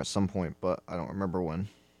played for him at some point, but I don't remember when.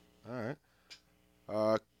 All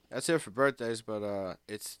right. That's it for birthdays, but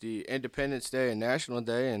it's the Independence Day and National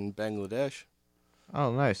Day in Bangladesh.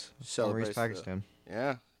 Oh, nice. Celebrates the- Pakistan.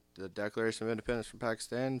 Yeah, the Declaration of Independence from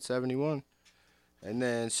Pakistan in 71. And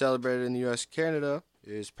then celebrated in the U.S. and Canada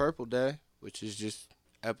is Purple Day, which is just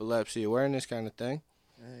epilepsy awareness kind of thing.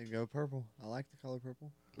 Hey, go purple. I like the color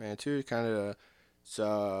purple. Man, too, kind of,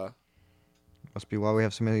 Must be why we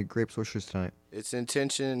have so many grape swishers tonight. its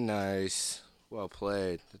intention, nice. Well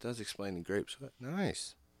played. It does explain the grapes.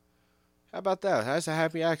 Nice. How about that? That's a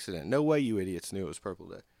happy accident. No way you idiots knew it was Purple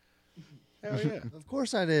Day. Hell yeah. Of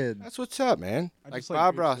course I did. That's what's up, man. I Like just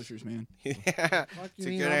Bob grape Ross. swishers, man. Yeah. Fuck It's you a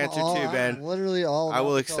mean good I'm answer all- too, I'm Ben. literally all I about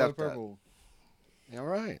will the color accept that. purple. All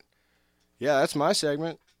right. Yeah, that's my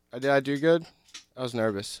segment. Did I do good? I was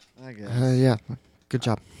nervous. I guess. Yeah. Good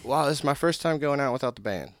job. Wow, this is my first time going out without the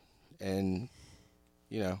band. And,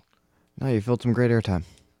 you know. No, you filled some great airtime.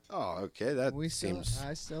 Oh, okay. That seems.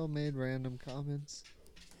 I still made random comments.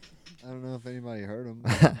 I don't know if anybody heard them.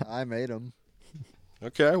 I made them.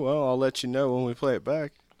 Okay, well, I'll let you know when we play it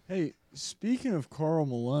back. Hey, speaking of Karl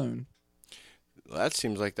Malone, Well, that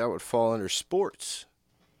seems like that would fall under sports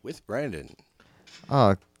with Brandon.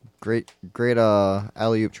 Oh, great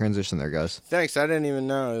alley-oop transition there, guys. Thanks. I didn't even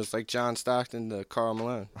know. It was like John Stockton to Karl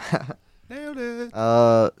Malone. Nailed it.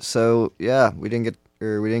 So yeah, we didn't get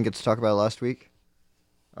to talk about it last week.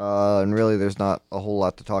 And really, there's not a whole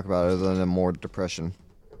lot to talk about other than more depression.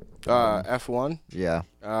 F1. Yeah.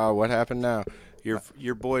 What happened now?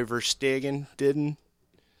 Your boy Verstappen didn't.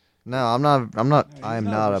 No, I'm not. he's I'm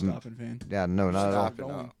not a. Verstappen fan. Yeah, no, not at all. Stop it.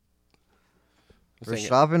 going. No. I think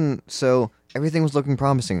Verstappen. So everything was looking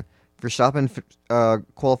promising. Verstappen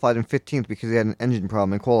qualified in 15th because he had an engine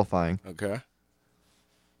problem in qualifying. Okay.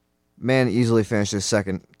 Man easily finished his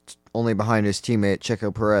second, only behind his teammate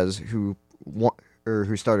Checo Perez, who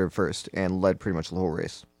started first and led pretty much the whole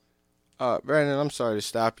race. Brandon, I'm sorry to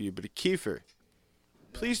stop you, but Kiefer,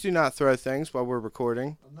 please do not throw things while we're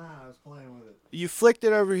recording. I'm not. I was playing with it. You flicked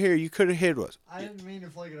it over here. You could have hit us. I didn't mean to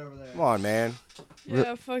flick it over there. Come on, man.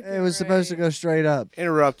 Yeah, fucking It was supposed to right. go straight up.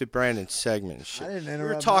 Interrupted Brandon's segment and shit. I didn't We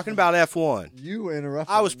interrupt. were talking nothing. about F1. You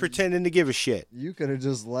interrupted. I was me. pretending to give a shit. You could have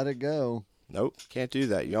just let it go. Nope, can't do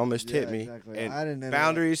that. You almost Yeah, hit me. exactly. And I didn't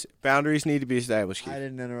interrupt. boundaries need to be established. I Keith.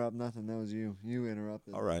 didn't interrupt nothing. That was you. You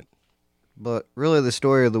interrupted. All right. But really, the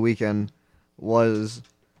story of the weekend was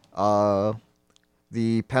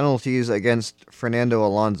the penalties against Fernando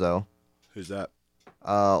Alonso, Who's that?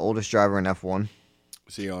 oldest driver in F1.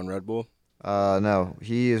 Is he on Red Bull? No,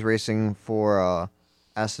 he is racing for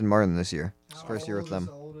Aston Martin this year. His first year with them.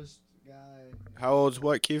 The oldest guy. How old's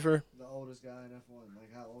what, Kiefer? The oldest guy in F1.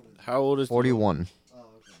 Like how old is? How old is 41. Oh,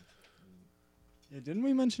 okay. Yeah, didn't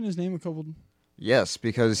we mention his name a couple? Yes,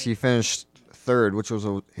 because he finished third, which was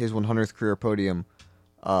his 100th career podium,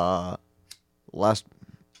 last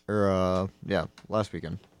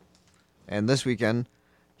weekend. And this weekend,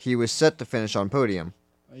 he was set to finish on podium.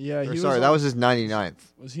 Yeah, That was his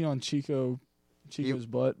 99th. Was he on Chico's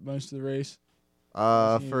butt most of the race?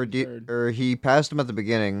 He passed him at the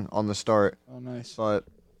beginning on the start. Oh, nice. But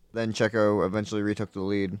then Checo eventually retook the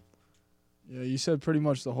lead. Yeah, you said pretty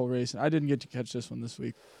much the whole race. I didn't get to catch this one this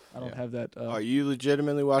week. I don't have that. Are you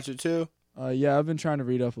legitimately watching too? Yeah, I've been trying to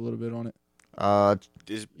read up a little bit on it. I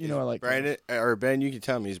like Brandon or Ben. You can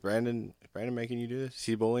tell me. Is Brandon making you do this? Is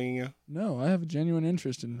he bullying you? No, I have a genuine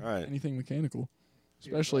interest in anything mechanical,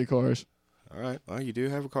 especially cars. All right. Well, you do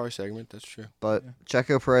have a car segment. That's true. But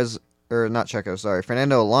Fernando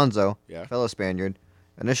Alonso, Yeah. fellow Spaniard,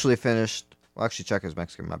 initially finished. Well, actually, Checo's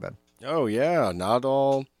Mexican. My bad. Oh yeah, not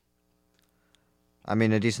all. I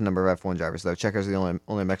mean, a decent number of F1 drivers though. Checo's the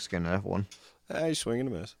only Mexican in F1. He's swinging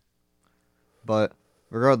a miss. But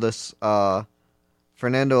regardless,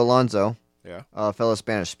 Fernando Alonso, Yeah. fellow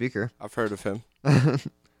Spanish speaker. I've heard of him.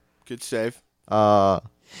 Good save.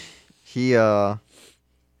 He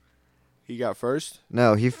got first.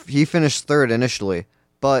 No, he finished third initially,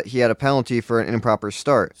 but he had a penalty for an improper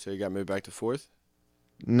start. So he got moved back to fourth.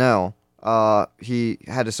 No, he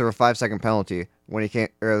had to serve a 5-second penalty when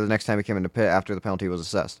the next time he came into pit after the penalty was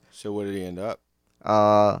assessed. So what did he end up?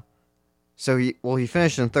 So he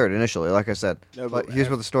finished in third initially, like I said. No, but here's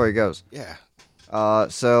where the story goes. Yeah.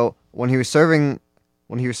 So when he was serving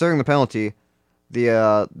the penalty,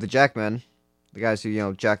 the jackmen, the guys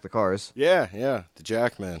who jack the cars, Yeah, the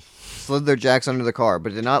jackman. slid their jacks under the car,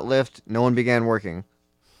 but did not lift. No one began working.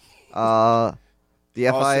 The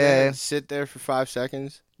FIA sit there for 5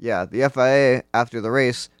 seconds. Yeah, the FIA after the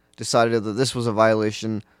race decided that this was a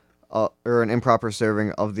violation or an improper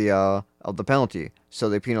serving of the penalty. So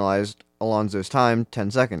they penalized Alonso's time 10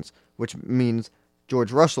 seconds, which means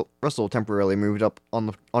George Russell temporarily moved up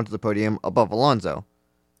onto the podium above Alonso.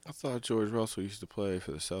 I thought George Russell used to play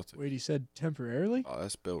for the Celtics. Wait, he said temporarily? Oh,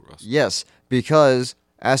 that's Bill Russell. Yes, because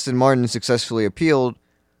Aston Martin successfully appealed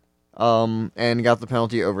and got the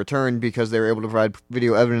penalty overturned because they were able to provide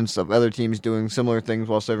video evidence of other teams doing similar things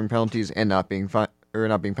while serving penalties and not being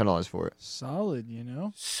penalized for it. Solid,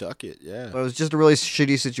 Suck it, yeah. But it was just a really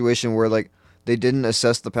shitty situation where they didn't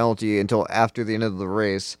assess the penalty until after the end of the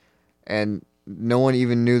race, and no one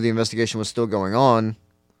even knew the investigation was still going on,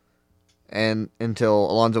 and until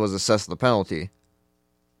Alonso was assessed the penalty.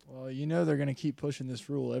 Well, they're going to keep pushing this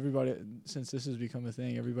rule. Everybody, since this has become a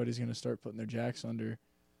thing, everybody's going to start putting their jacks under,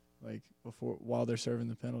 while they're serving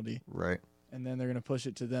the penalty. Right. And then they're going to push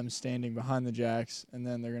it to them standing behind the jacks, and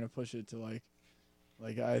then they're going to push it to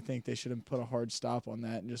I think they should have put a hard stop on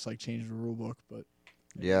that and just change the rule book, but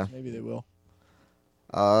maybe they will.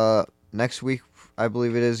 Next week, I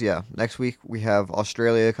believe it is. Yeah, next week we have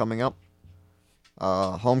Australia coming up.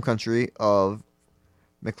 Home country of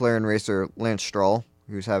McLaren racer Lance Stroll,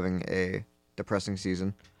 who's having a depressing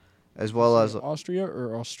season, as well as Austria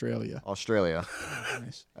or Australia. Australia,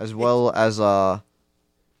 Nice. as well as I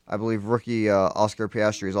believe rookie Oscar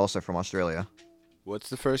Piastri is also from Australia. What's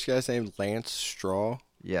the first guy's name? Lance Straw?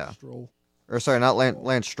 Yeah. Stroll. Or sorry, not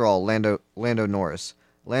Lance Stroll, Lando Norris.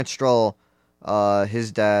 Lance Stroll,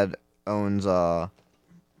 his dad owns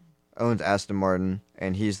Aston Martin,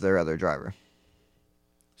 and he's their other driver.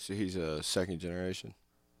 So he's a second generation?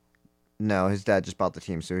 No, his dad just bought the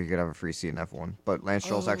team so he could have a free seat in F1. But Lance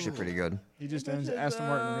Stroll's actually pretty good. He just owns Aston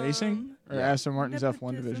Martin Racing or Aston Martin's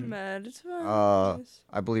F1 division. Mad. It's fine.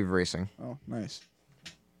 I believe racing. Oh, nice.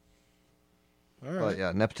 All right. But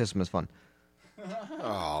yeah, nepotism is fun.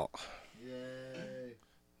 Oh. Yay.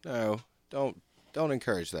 No, don't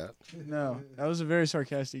encourage that. No, that was a very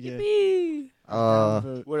sarcastic yeah.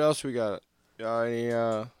 Yippee! What else we got?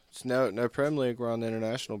 It's no Prem League. We're on the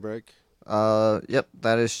international break. Yep,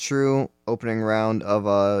 that is true. Opening round of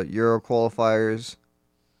Euro qualifiers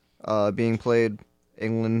being played.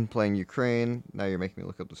 England playing Ukraine. Now you're making me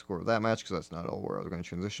look up the score of that match because that's not all where I was going to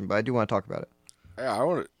transition. But I do want to talk about it. Yeah, I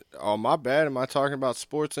want to. Oh, my bad. Am I talking about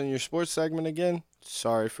sports in your sports segment again?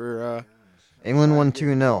 Sorry for. England won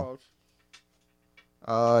 2-0.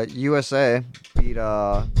 USA beat.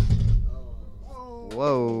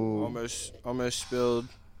 Whoa. Almost spilled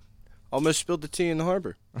the tea in the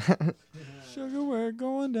harbor. Sugar, we're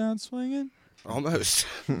going down swinging. Almost.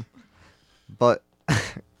 But,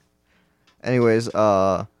 anyways,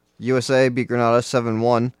 USA beat Grenada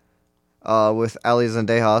 7-1 with Ali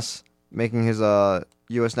Zendejas making his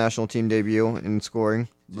U.S. national team debut in scoring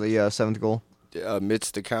the seventh goal.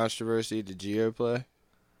 Amidst the controversy, did Gio play?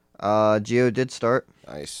 Gio did start.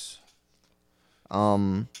 Nice.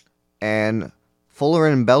 And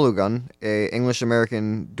Fullerin Belugun, a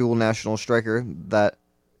English-American dual national striker that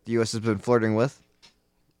the U.S. has been flirting with,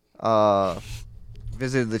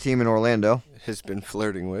 visited the team in Orlando. Has been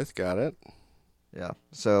flirting with. Got it. Yeah,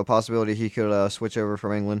 so a possibility he could switch over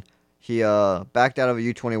from England. He backed out of a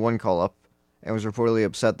U21 call-up and was reportedly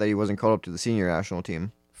upset that he wasn't called up to the senior national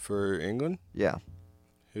team. For England? Yeah.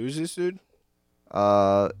 Who's this dude?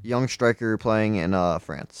 Young striker playing in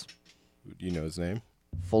France. Do you know his name?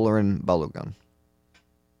 Fullerin Belugun.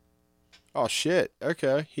 Oh, shit.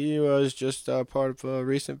 Okay. He was just part of a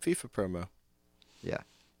recent FIFA promo. Yeah,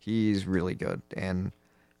 he's really good and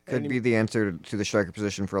could And he- be the answer to the striker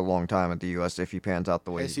position for a long time at the U.S. if he pans out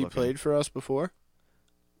the way Has he's he looking. played for us before?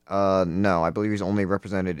 No, I believe he's only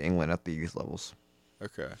represented England at the youth levels.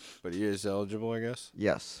 Okay. But he is eligible, I guess?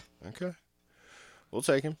 Yes. Okay. We'll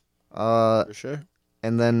take him. Uh, For sure.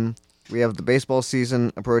 and then we have the baseball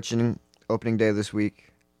season approaching, opening day this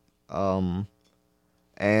week.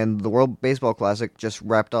 And the World Baseball Classic just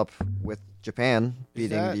wrapped up with Japan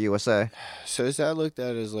beating that- the USA. So is that looked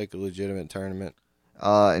at as like a legitimate tournament?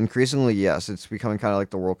 Increasingly, yes, it's becoming kind of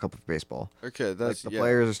like the World Cup of baseball. Okay, Like that's the yeah.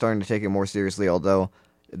 players are starting to take it more seriously, although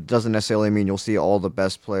it doesn't necessarily mean you'll see all the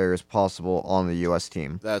best players possible on the U.S.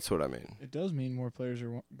 team. That's what I mean. It does mean more players are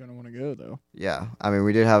going to want to go, though. Yeah, I mean,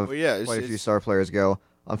 we did have Well, yeah, quite a few star players go.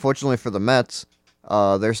 Unfortunately for the Mets,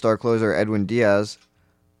 their star closer Edwin Diaz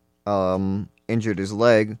injured his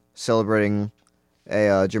leg, celebrating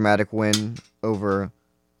a dramatic win in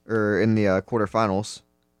the quarterfinals.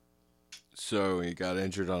 So he got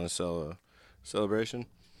injured on a celebration.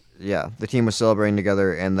 Yeah, the team was celebrating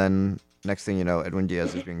together, and then next thing you know, Edwin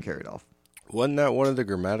Diaz is being carried off. Wasn't that one of the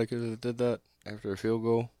Grammaticas that did that after a field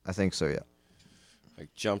goal? I think so, yeah.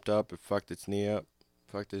 Like jumped up and fucked his knee up.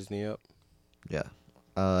 Yeah,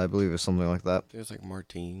 I believe it was something like that. It was like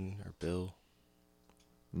Martine or Bill.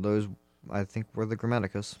 Those, I think, were the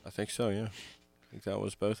Grammaticas. I think so, yeah. I think that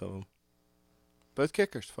was both of them. Both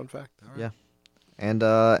kickers, fun fact. All right. Yeah. And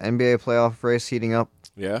NBA playoff race heating up.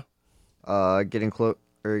 Yeah? Getting close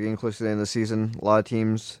to the end of the season. A lot of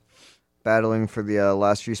teams battling for the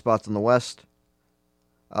last few spots in the West.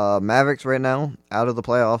 Mavericks right now out of the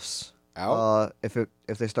playoffs. Out? If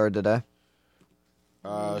they started today.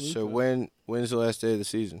 So when's the last day of the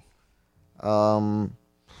season?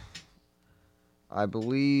 I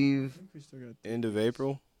believe I think we still got End of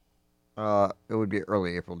April? it would be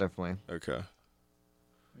early April, definitely. Okay.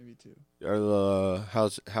 maybe 2.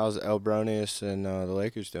 How's Elbronius and the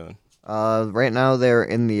Lakers doing? Right now they're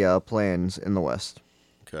in the play-ins in the West.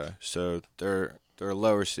 Okay, so they're a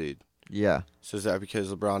lower seed. Yeah. So is that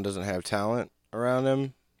because LeBron doesn't have talent around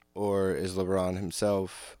him, or is LeBron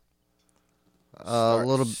himself A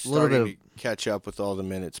little bit starting of to catch up with all the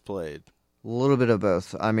minutes played? A little bit of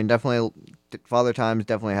both. I mean, definitely, Father Times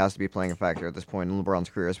definitely has to be playing a factor at this point in LeBron's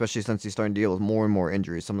career, especially since he's starting to deal with more and more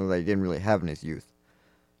injuries, something that he didn't really have in his youth.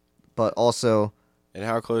 But also, And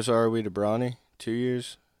how close are we to Bronny? 2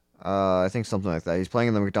 years? I think something like that. He's playing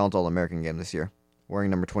in the McDonald's All-American game this year, wearing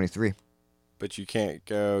number 23. But you can't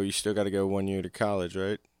go. You still got to go 1 year to college,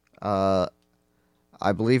 right?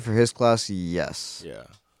 I believe for his class, yes. Yeah.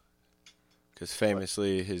 Because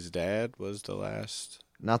famously, his dad was the last.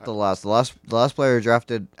 Not the last. The last player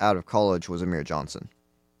drafted out of college was Amir Johnson.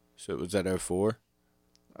 So it was at 04?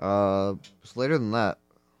 It's later than that.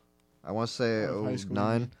 I want to say Out of high school, you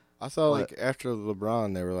 09. mean? I thought What? like after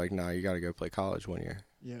LeBron, they were like, "Nah, you got to go play college 1 year."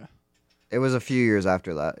 Yeah. It was a few years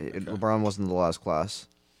after that. Okay. LeBron wasn't the last class.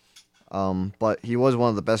 But he was one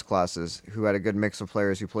of the best classes who had a good mix of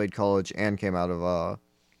players who played college and came out of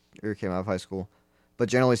high school. But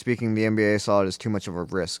generally speaking, the NBA saw it as too much of a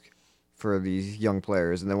risk for these young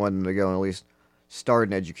players, and they wanted them to go and at least start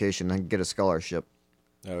an education and get a scholarship.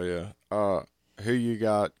 Oh yeah. Who you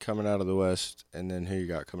got coming out of the West, and then who you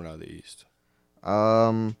got coming out of the East?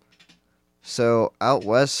 So out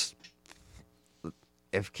west,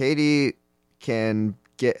 if KD can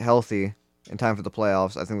get healthy in time for the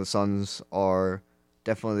playoffs, I think the Suns are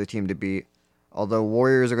definitely the team to beat. Although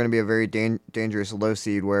Warriors are going to be a very dangerous low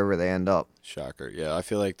seed wherever they end up. Shocker. Yeah, I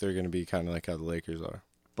feel like they're going to be kind of like how the Lakers are.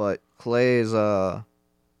 But Clay is kind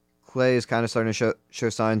of starting to show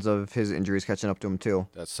signs of his injuries catching up to him too.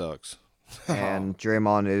 That sucks. And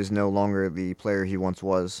Draymond is no longer the player he once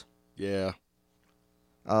was. Yeah.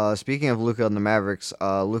 Speaking of Luka and the Mavericks,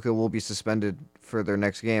 Luka will be suspended for their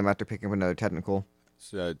next game after picking up another technical.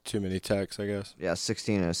 So, too many techs, I guess. Yeah,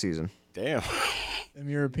 16 in a season. Damn. Them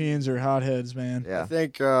Europeans are hotheads, man. Yeah. I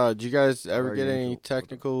think, did you guys ever Are get you any into-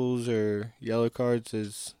 technicals or yellow cards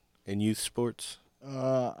as in youth sports?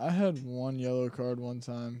 I had one yellow card one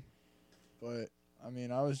time, but I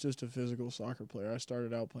mean, I was just a physical soccer player. I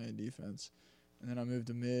started out playing defense, and then I moved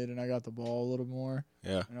to mid, and I got the ball a little more,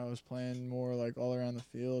 Yeah. and I was playing more like all around the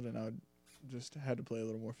field, and just had to play a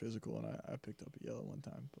little more physical, and I picked up a yellow one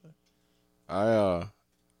time. But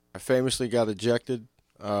I famously got ejected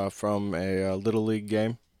from a little league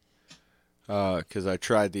game because I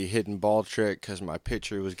tried the hidden ball trick because my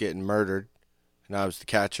pitcher was getting murdered, and I was the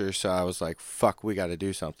catcher, so I was like, "Fuck, we got to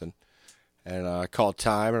do something." And I called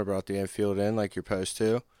time, and I brought the infield in like you're supposed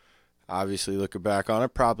to. Obviously, looking back on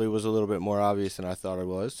it, probably was a little bit more obvious than I thought it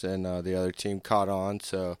was, and the other team caught on,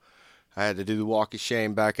 so I had to do the walk of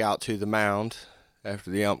shame back out to the mound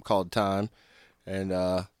after the ump called time, and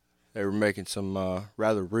they were making some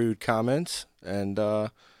rather rude comments, and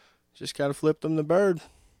just kind of flipped them the bird.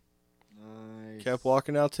 Nice. Kept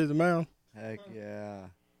walking out to the mound, Heck yeah.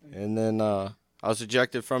 and then I was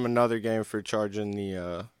ejected from another game for charging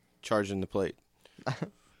the plate.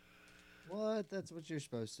 What? That's what you're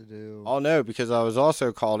supposed to do. Oh no, because I was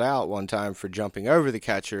also called out one time for jumping over the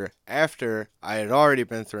catcher after I had already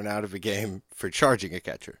been thrown out of a game for charging a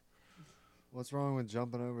catcher. What's wrong with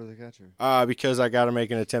jumping over the catcher? Because I got to make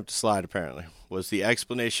an attempt to slide, apparently, was the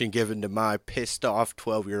explanation given to my pissed off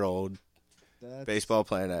 12-year-old That's baseball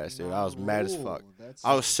playing ass, dude. I was not a mad as rule. fuck. That's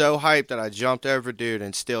I was so hyped that I jumped over dude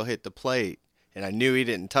and still hit the plate, and I knew he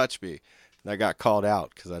didn't touch me. And I got called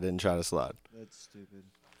out because I didn't try to slide. That's stupid.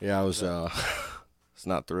 Yeah, I was was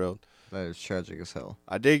not thrilled. That is tragic as hell.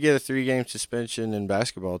 I did get a 3-game suspension in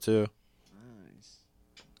basketball, too. Nice.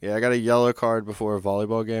 Yeah, I got a yellow card before a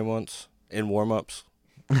volleyball game once in warm-ups.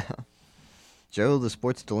 Joe, the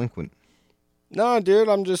sports delinquent. No, dude,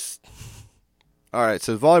 I'm just... All right,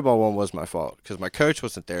 so the volleyball one was my fault because my coach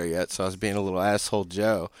wasn't there yet, so I was being a little asshole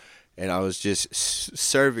Joe, and I was just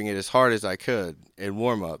serving it as hard as I could in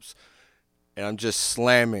warm-ups, and I'm just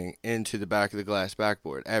slamming into the back of the glass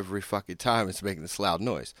backboard every fucking time. It's making this loud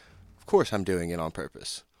noise. Of course I'm doing it on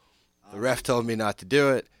purpose. The ref told me not to do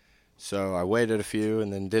it, so I waited a few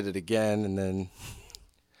and then did it again, and then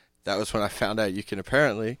that was when I found out you can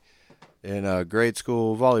apparently, in grade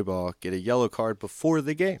school volleyball, get a yellow card before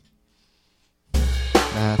the game.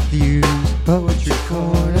 Matthew's Poetry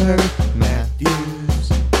Corner. Matthew's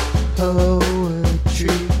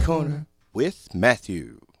Poetry Corner. With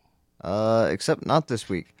Matthew. Except not this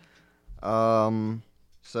week. So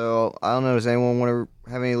I don't know. Does anyone want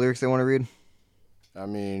to have any lyrics they want to read? I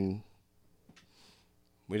mean,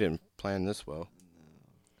 we didn't plan this well.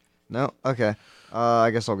 No. Okay.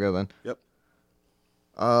 I guess I'll go then. Yep.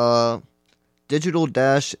 Digital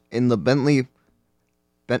dash in the Bentley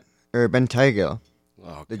Bentayga.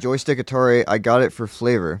 Oh, The joystick Atari, I got it for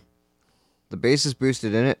flavor. The bass is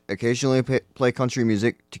boosted in it. Occasionally play country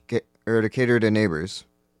music to cater to neighbors.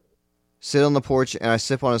 Sit on the porch and I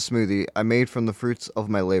sip on a smoothie I made from the fruits of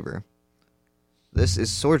my labor. This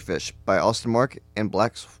is Swordfish by Austin Mark and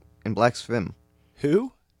Black Swim.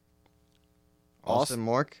 who? Austin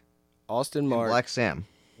Mark Austin and Mark Black Sam.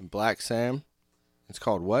 and Black Sam. It's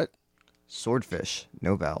called what? Swordfish,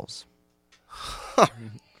 no vowels.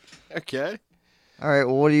 Okay. All right,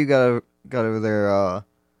 well, what do you got over there,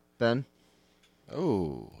 Ben?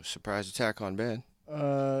 Oh, surprise attack on Ben.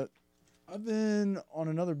 I've been on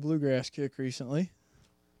another bluegrass kick recently,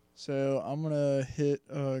 so I'm gonna hit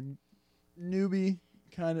a newbie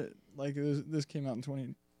kind of like this came out in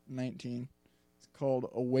 2019. It's called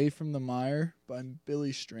 "Away from the Mire" by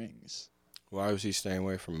Billy Strings. Why was he staying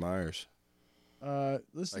away from Myers? Listen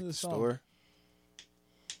Like to the the song. store?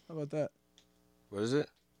 How about that? What is it?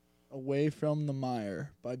 "Away from the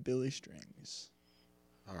Mire" by Billy Strings.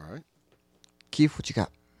 All right. Keith, what you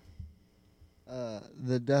got?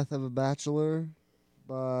 The Death of a Bachelor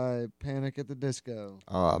by Panic at the Disco.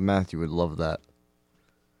 Matthew would love that.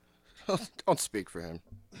 Don't speak for him.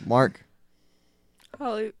 Mark?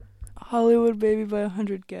 Hollywood Baby by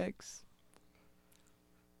 100 Gags.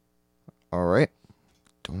 All right.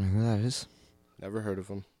 Don't know who that is. Never heard of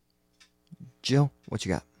him. Jill, what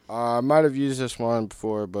you got? I might have used this one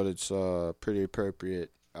before, but it's pretty appropriate.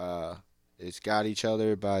 It's Got Each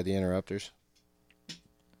Other by The Interrupters.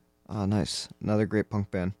 Nice. Another great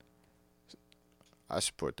punk band. I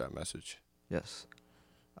support that message. Yes.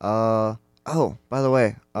 Oh, by the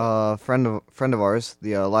way, friend of ours,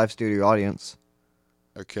 the live studio audience.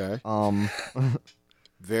 Okay.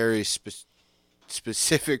 Very Very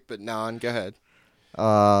specific, but non. Go ahead.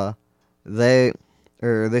 they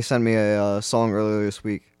sent me a song earlier this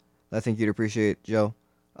week that I think you'd appreciate, Joe.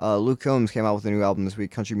 Luke Combs came out with a new album this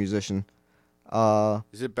week, country musician.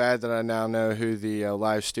 Is it bad that I now know who the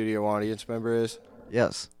live studio audience member is?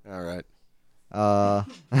 Yes. All right.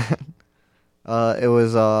 It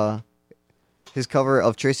was his cover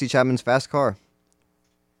of Tracy Chapman's Fast Car.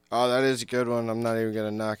 Oh, that is a good one. I'm not even going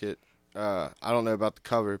to knock it. I don't know about the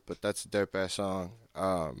cover, but that's a dope ass song.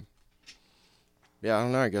 Yeah, I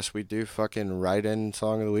don't know. I guess we do fucking write-in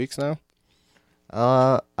song of the weeks now.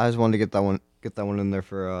 I just wanted to get that one in there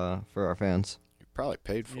for our fans. You probably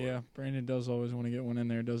paid for it. Yeah, Brandon does always want to get one in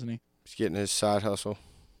there, doesn't he? He's getting his side hustle.